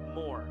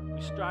more.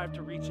 We strive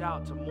to reach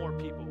out to more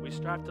people. We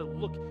strive to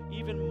look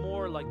even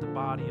more like the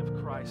body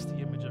of Christ, the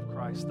image of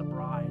Christ, the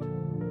bride.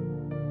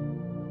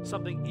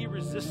 Something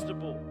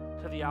irresistible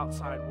to the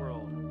outside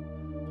world.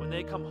 when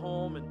they come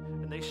home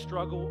and they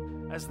struggle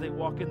as they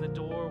walk in the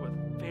door with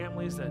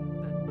families that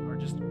are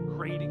just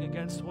grating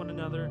against one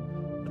another,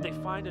 that they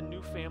find a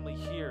new family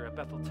here at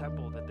Bethel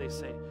Temple that they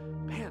say,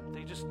 man,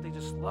 they just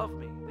love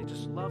me. They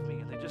just love me,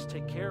 and they just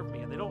take care of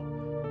me, and they don't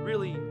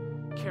really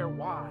care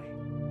why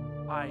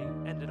I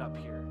ended up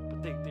here,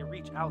 but they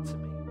reach out to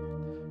me.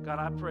 God,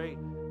 I pray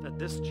that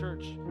this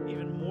church,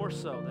 even more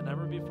so than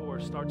ever before,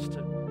 starts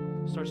to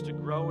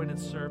grow in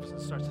its service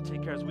and starts to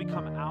take care. As we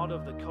come out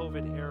of the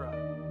COVID era,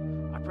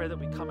 I pray that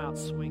we come out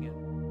swinging.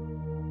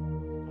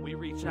 And we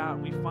reach out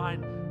and we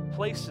find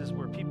places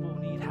where people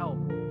need help,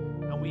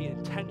 and we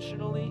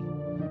intentionally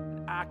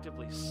and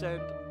actively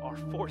send our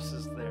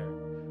forces there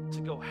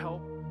to go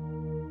help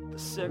the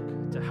sick,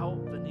 to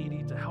help the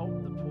needy, to help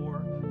the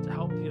poor, to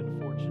help the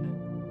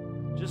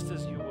unfortunate, just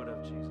as you would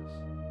have, Jesus.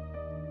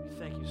 We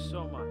thank you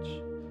so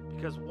much,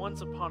 because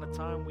once upon a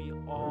time, we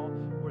all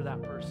were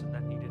that person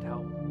that needed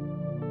help.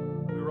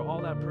 We were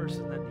all that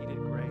person that needed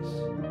grace.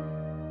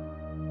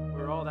 We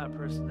were all that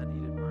person that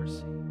needed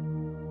mercy.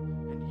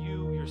 And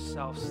you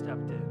yourself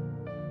stepped in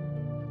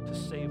to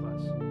save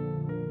us.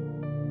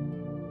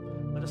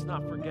 Let us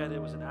not forget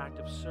it was an act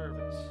of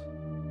service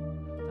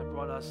that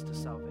brought us to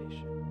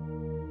salvation.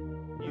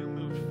 You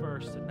moved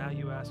first, and now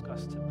you ask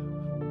us to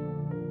move.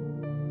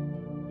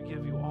 We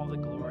give you all the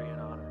glory and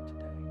honor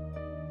today.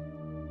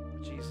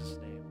 In Jesus'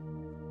 name,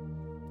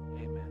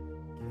 amen.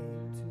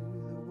 Came to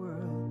the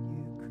world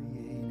you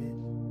created,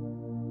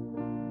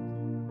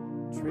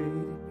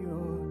 traded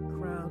your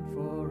crown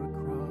for a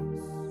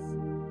cross.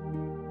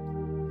 You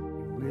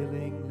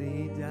willingly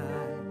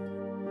died,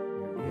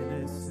 your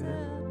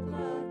innocent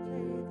blood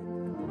paid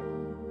the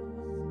cost.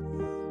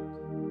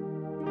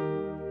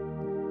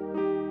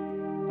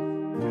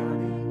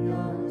 Counting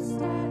your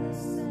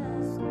status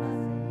as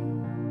nothing,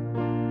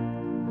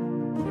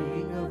 the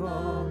King of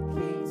all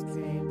kings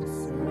came to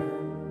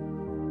serve,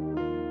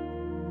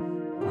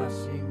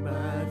 washing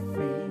my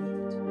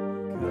feet,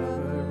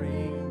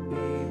 covering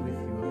me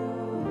with your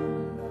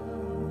love.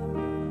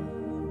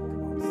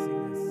 Come on,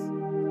 sing this.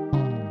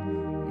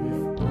 If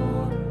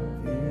more of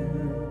you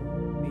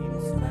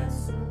means less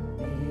of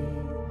me,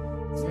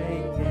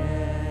 take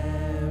everything.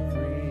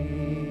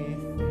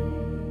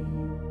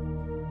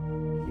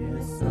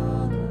 Yes,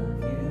 all of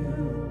you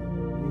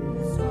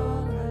is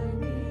all I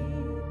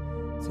need.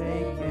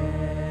 Take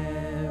everything.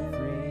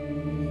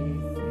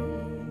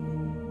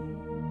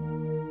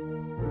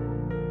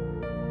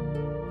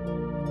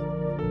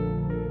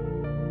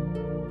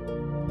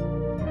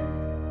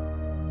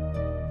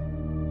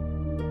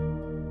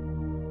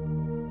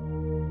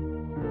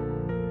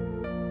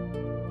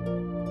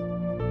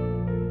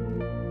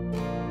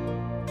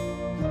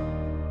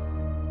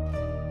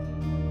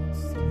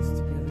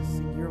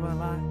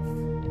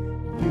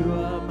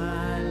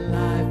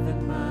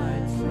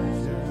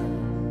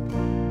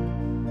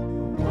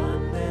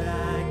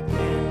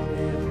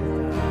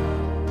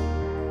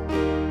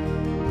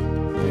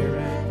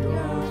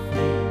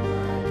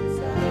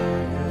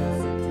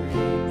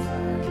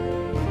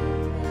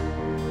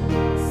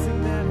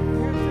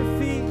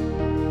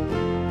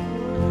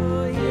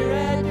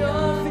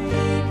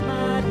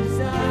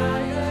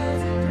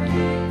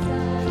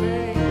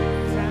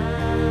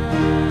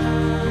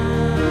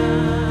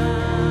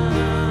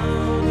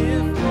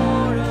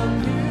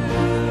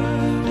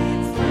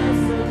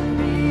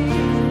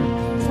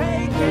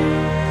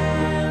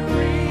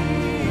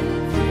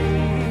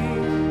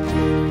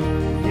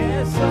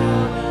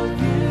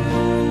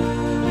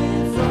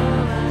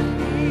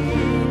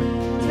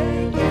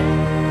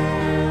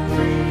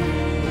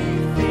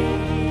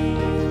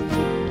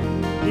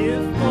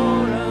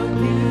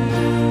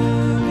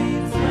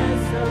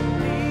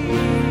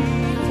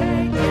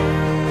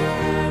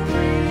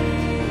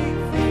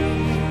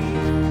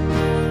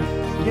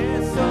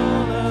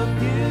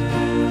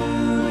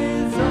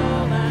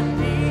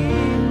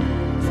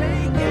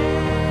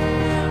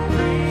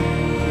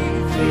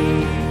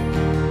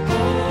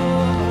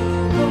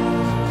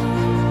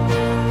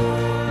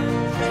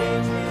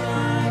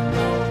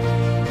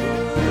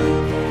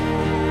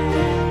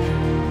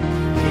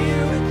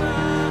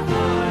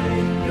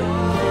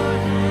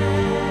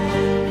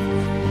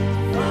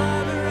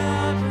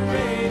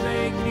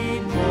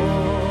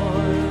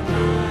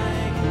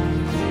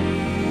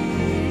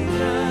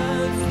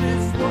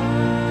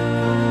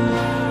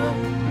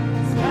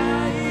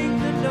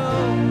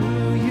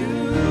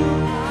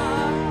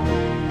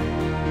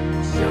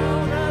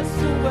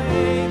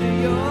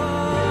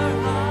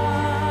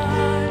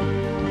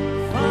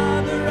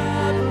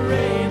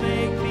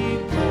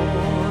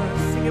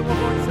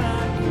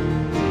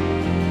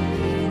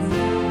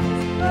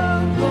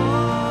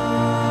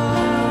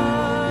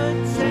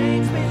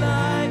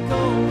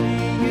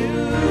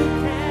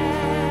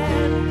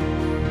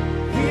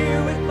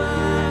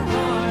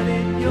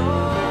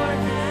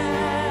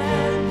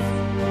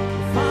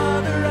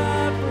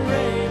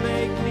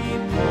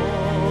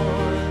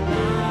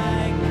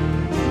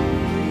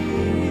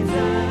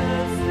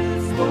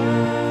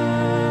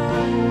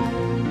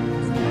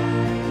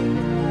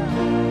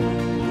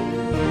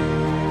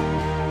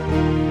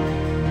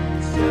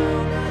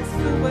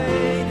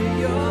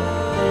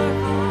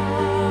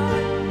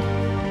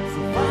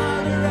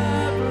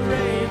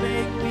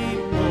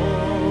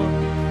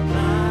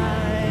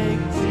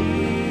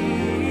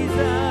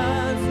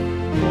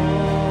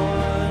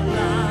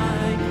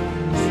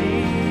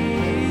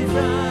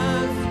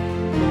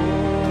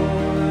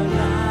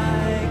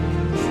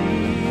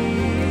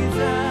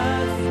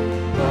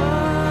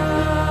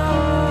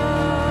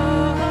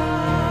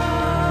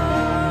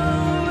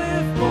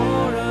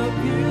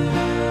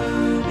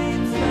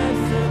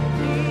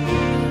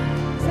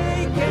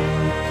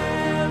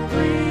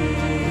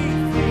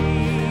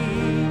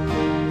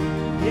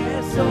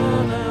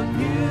 all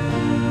of you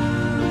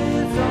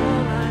is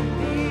all I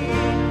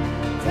need.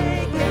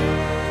 Take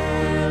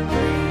everything.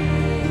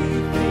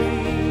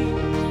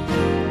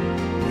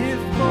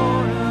 If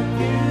more of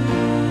you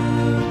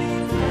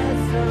means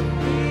less of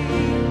me,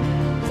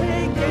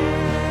 take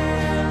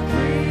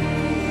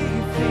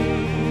everything.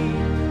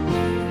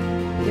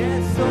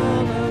 Yes,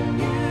 all of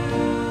you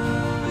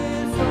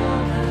is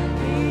all I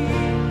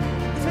need.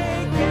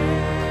 Take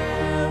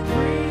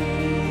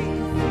everything.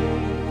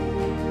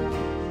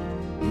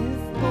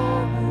 If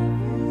more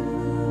of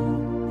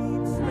you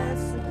means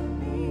less of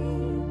me,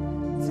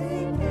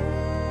 take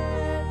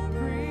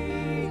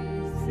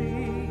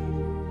everything.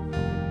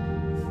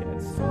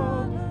 Yes,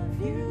 all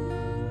of you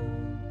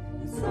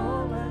is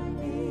all I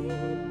need.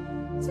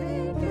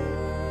 Take everything.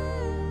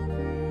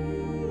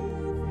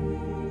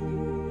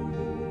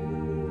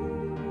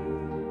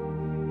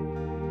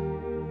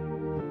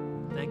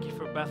 Thank you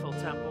for Bethel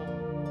Temple.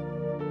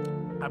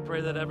 I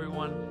pray that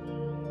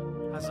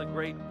everyone has a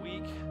great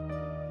week,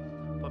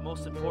 but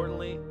most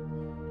importantly,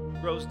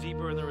 grows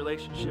deeper in the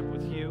relationship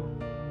with you,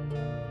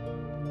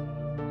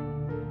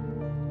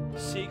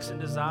 seeks and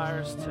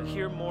desires to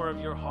hear more of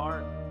your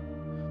heart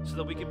so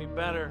that we can be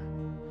better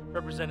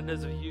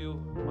representatives of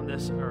you on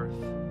this earth.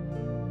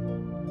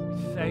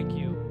 We thank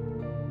you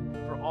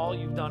for all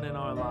you've done in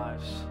our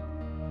lives.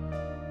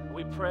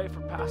 We pray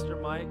for Pastor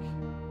Mike.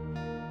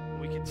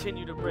 We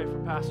continue to pray for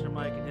Pastor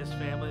Mike and his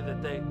family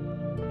that they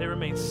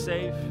remain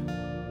safe,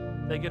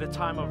 they get a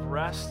time of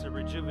rest, a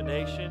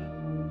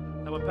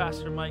rejuvenation, that when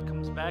Pastor Mike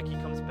comes back, he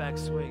comes back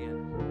swinging.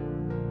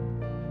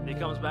 And he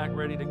comes back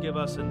ready to give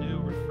us a new,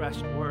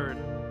 refreshed word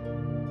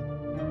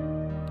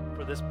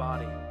for this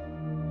body.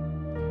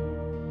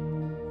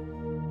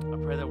 I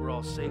pray that we're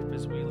all safe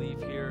as we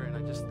leave here, and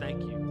I just thank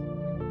you.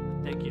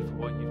 Thank you for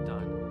what you've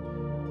done.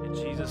 In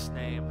Jesus'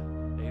 name,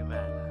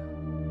 amen.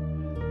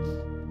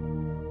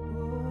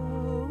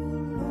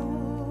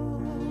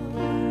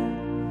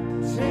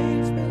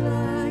 Change me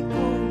like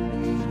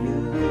only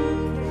you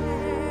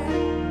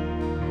can.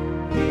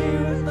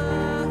 Here with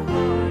my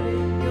heart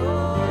in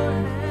your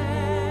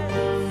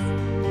hands.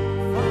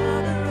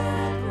 Father, I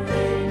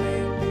pray,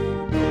 make me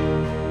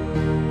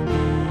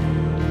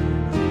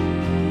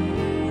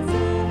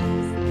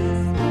Jesus,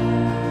 this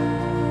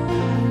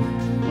world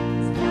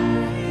is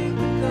dying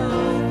to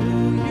know who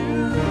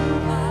you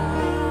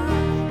are.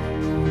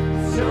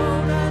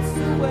 Shown us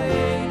the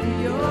way to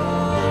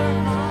your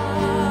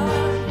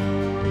heart.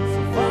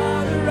 So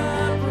Father, I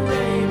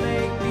pray,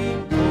 make me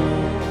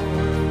more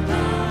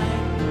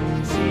like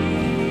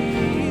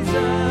Jesus,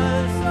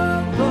 oh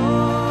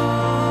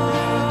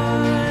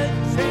Lord.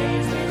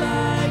 Change me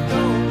like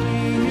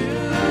only you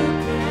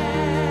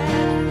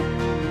can.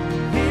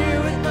 Here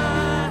with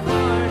my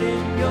heart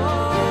in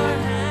your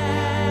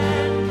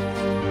hand.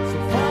 So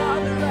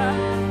Father, I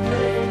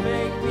pray,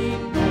 make me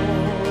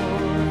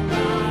more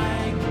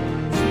like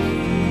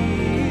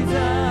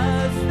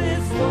Jesus.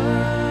 This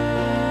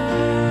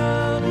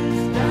world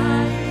is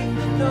dying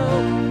to know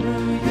who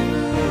you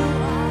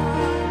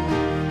are.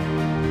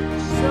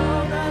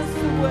 Shown us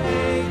the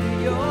way to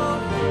your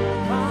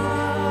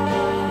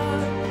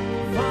heart.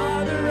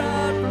 Father, I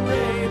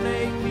pray,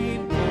 make me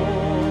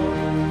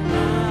more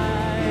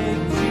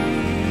like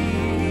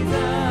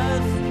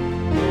Jesus,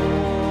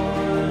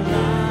 more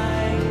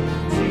like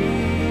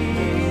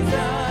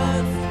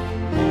Jesus,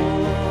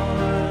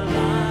 more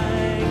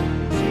like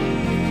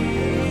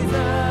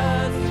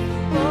Jesus.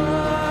 Oh,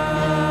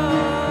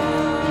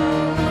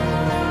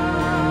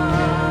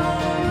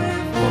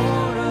 if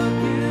more of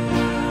you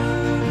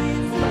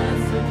means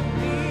less of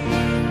me,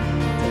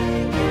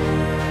 take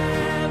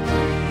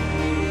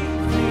everything.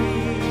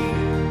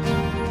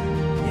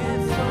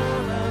 Yes,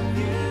 all of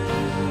you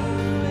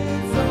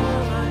is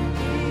all I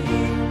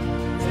need.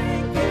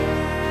 Take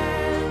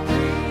everything.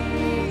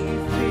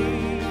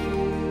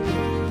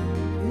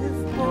 If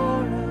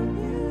more of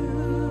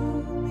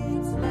you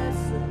means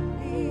less of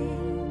me,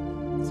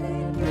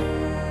 take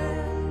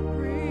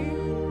everything.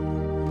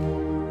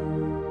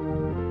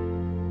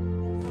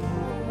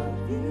 All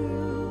of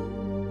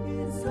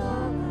you is all I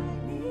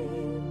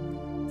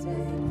need.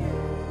 Take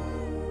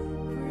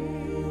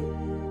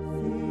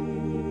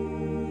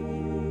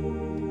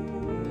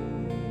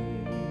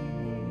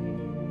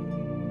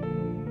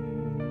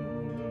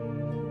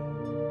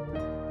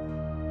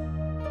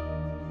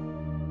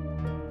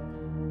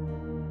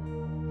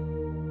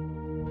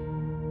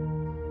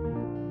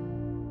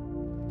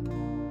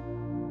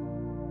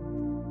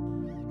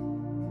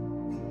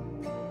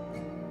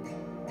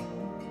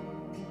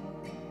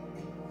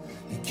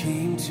You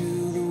came to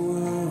the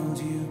world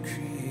you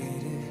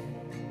created,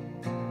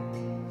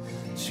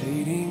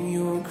 trading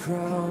your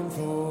crown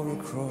for a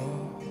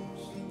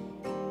cross.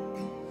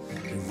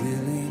 You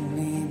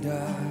willingly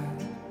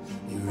died,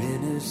 your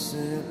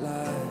innocent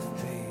life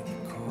paid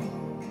the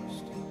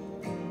cost.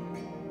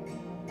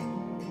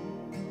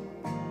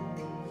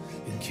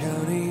 And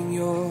counting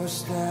your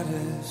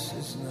status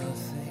as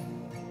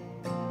nothing,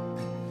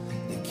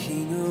 the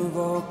King of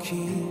all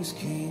kings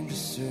came to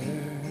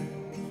serve.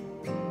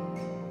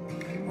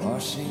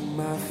 washing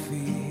my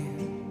feet,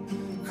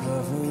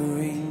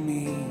 covering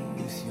me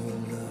with your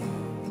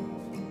love.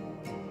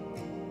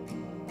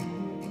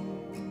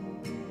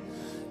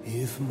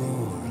 If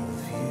more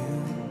of you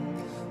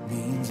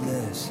means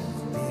less of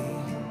me,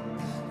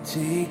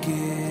 take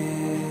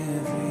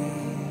everything.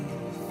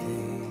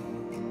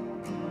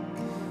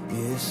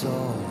 Yes,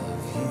 all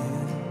of you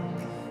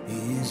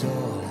is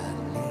all I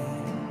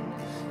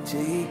need.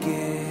 Take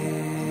everything.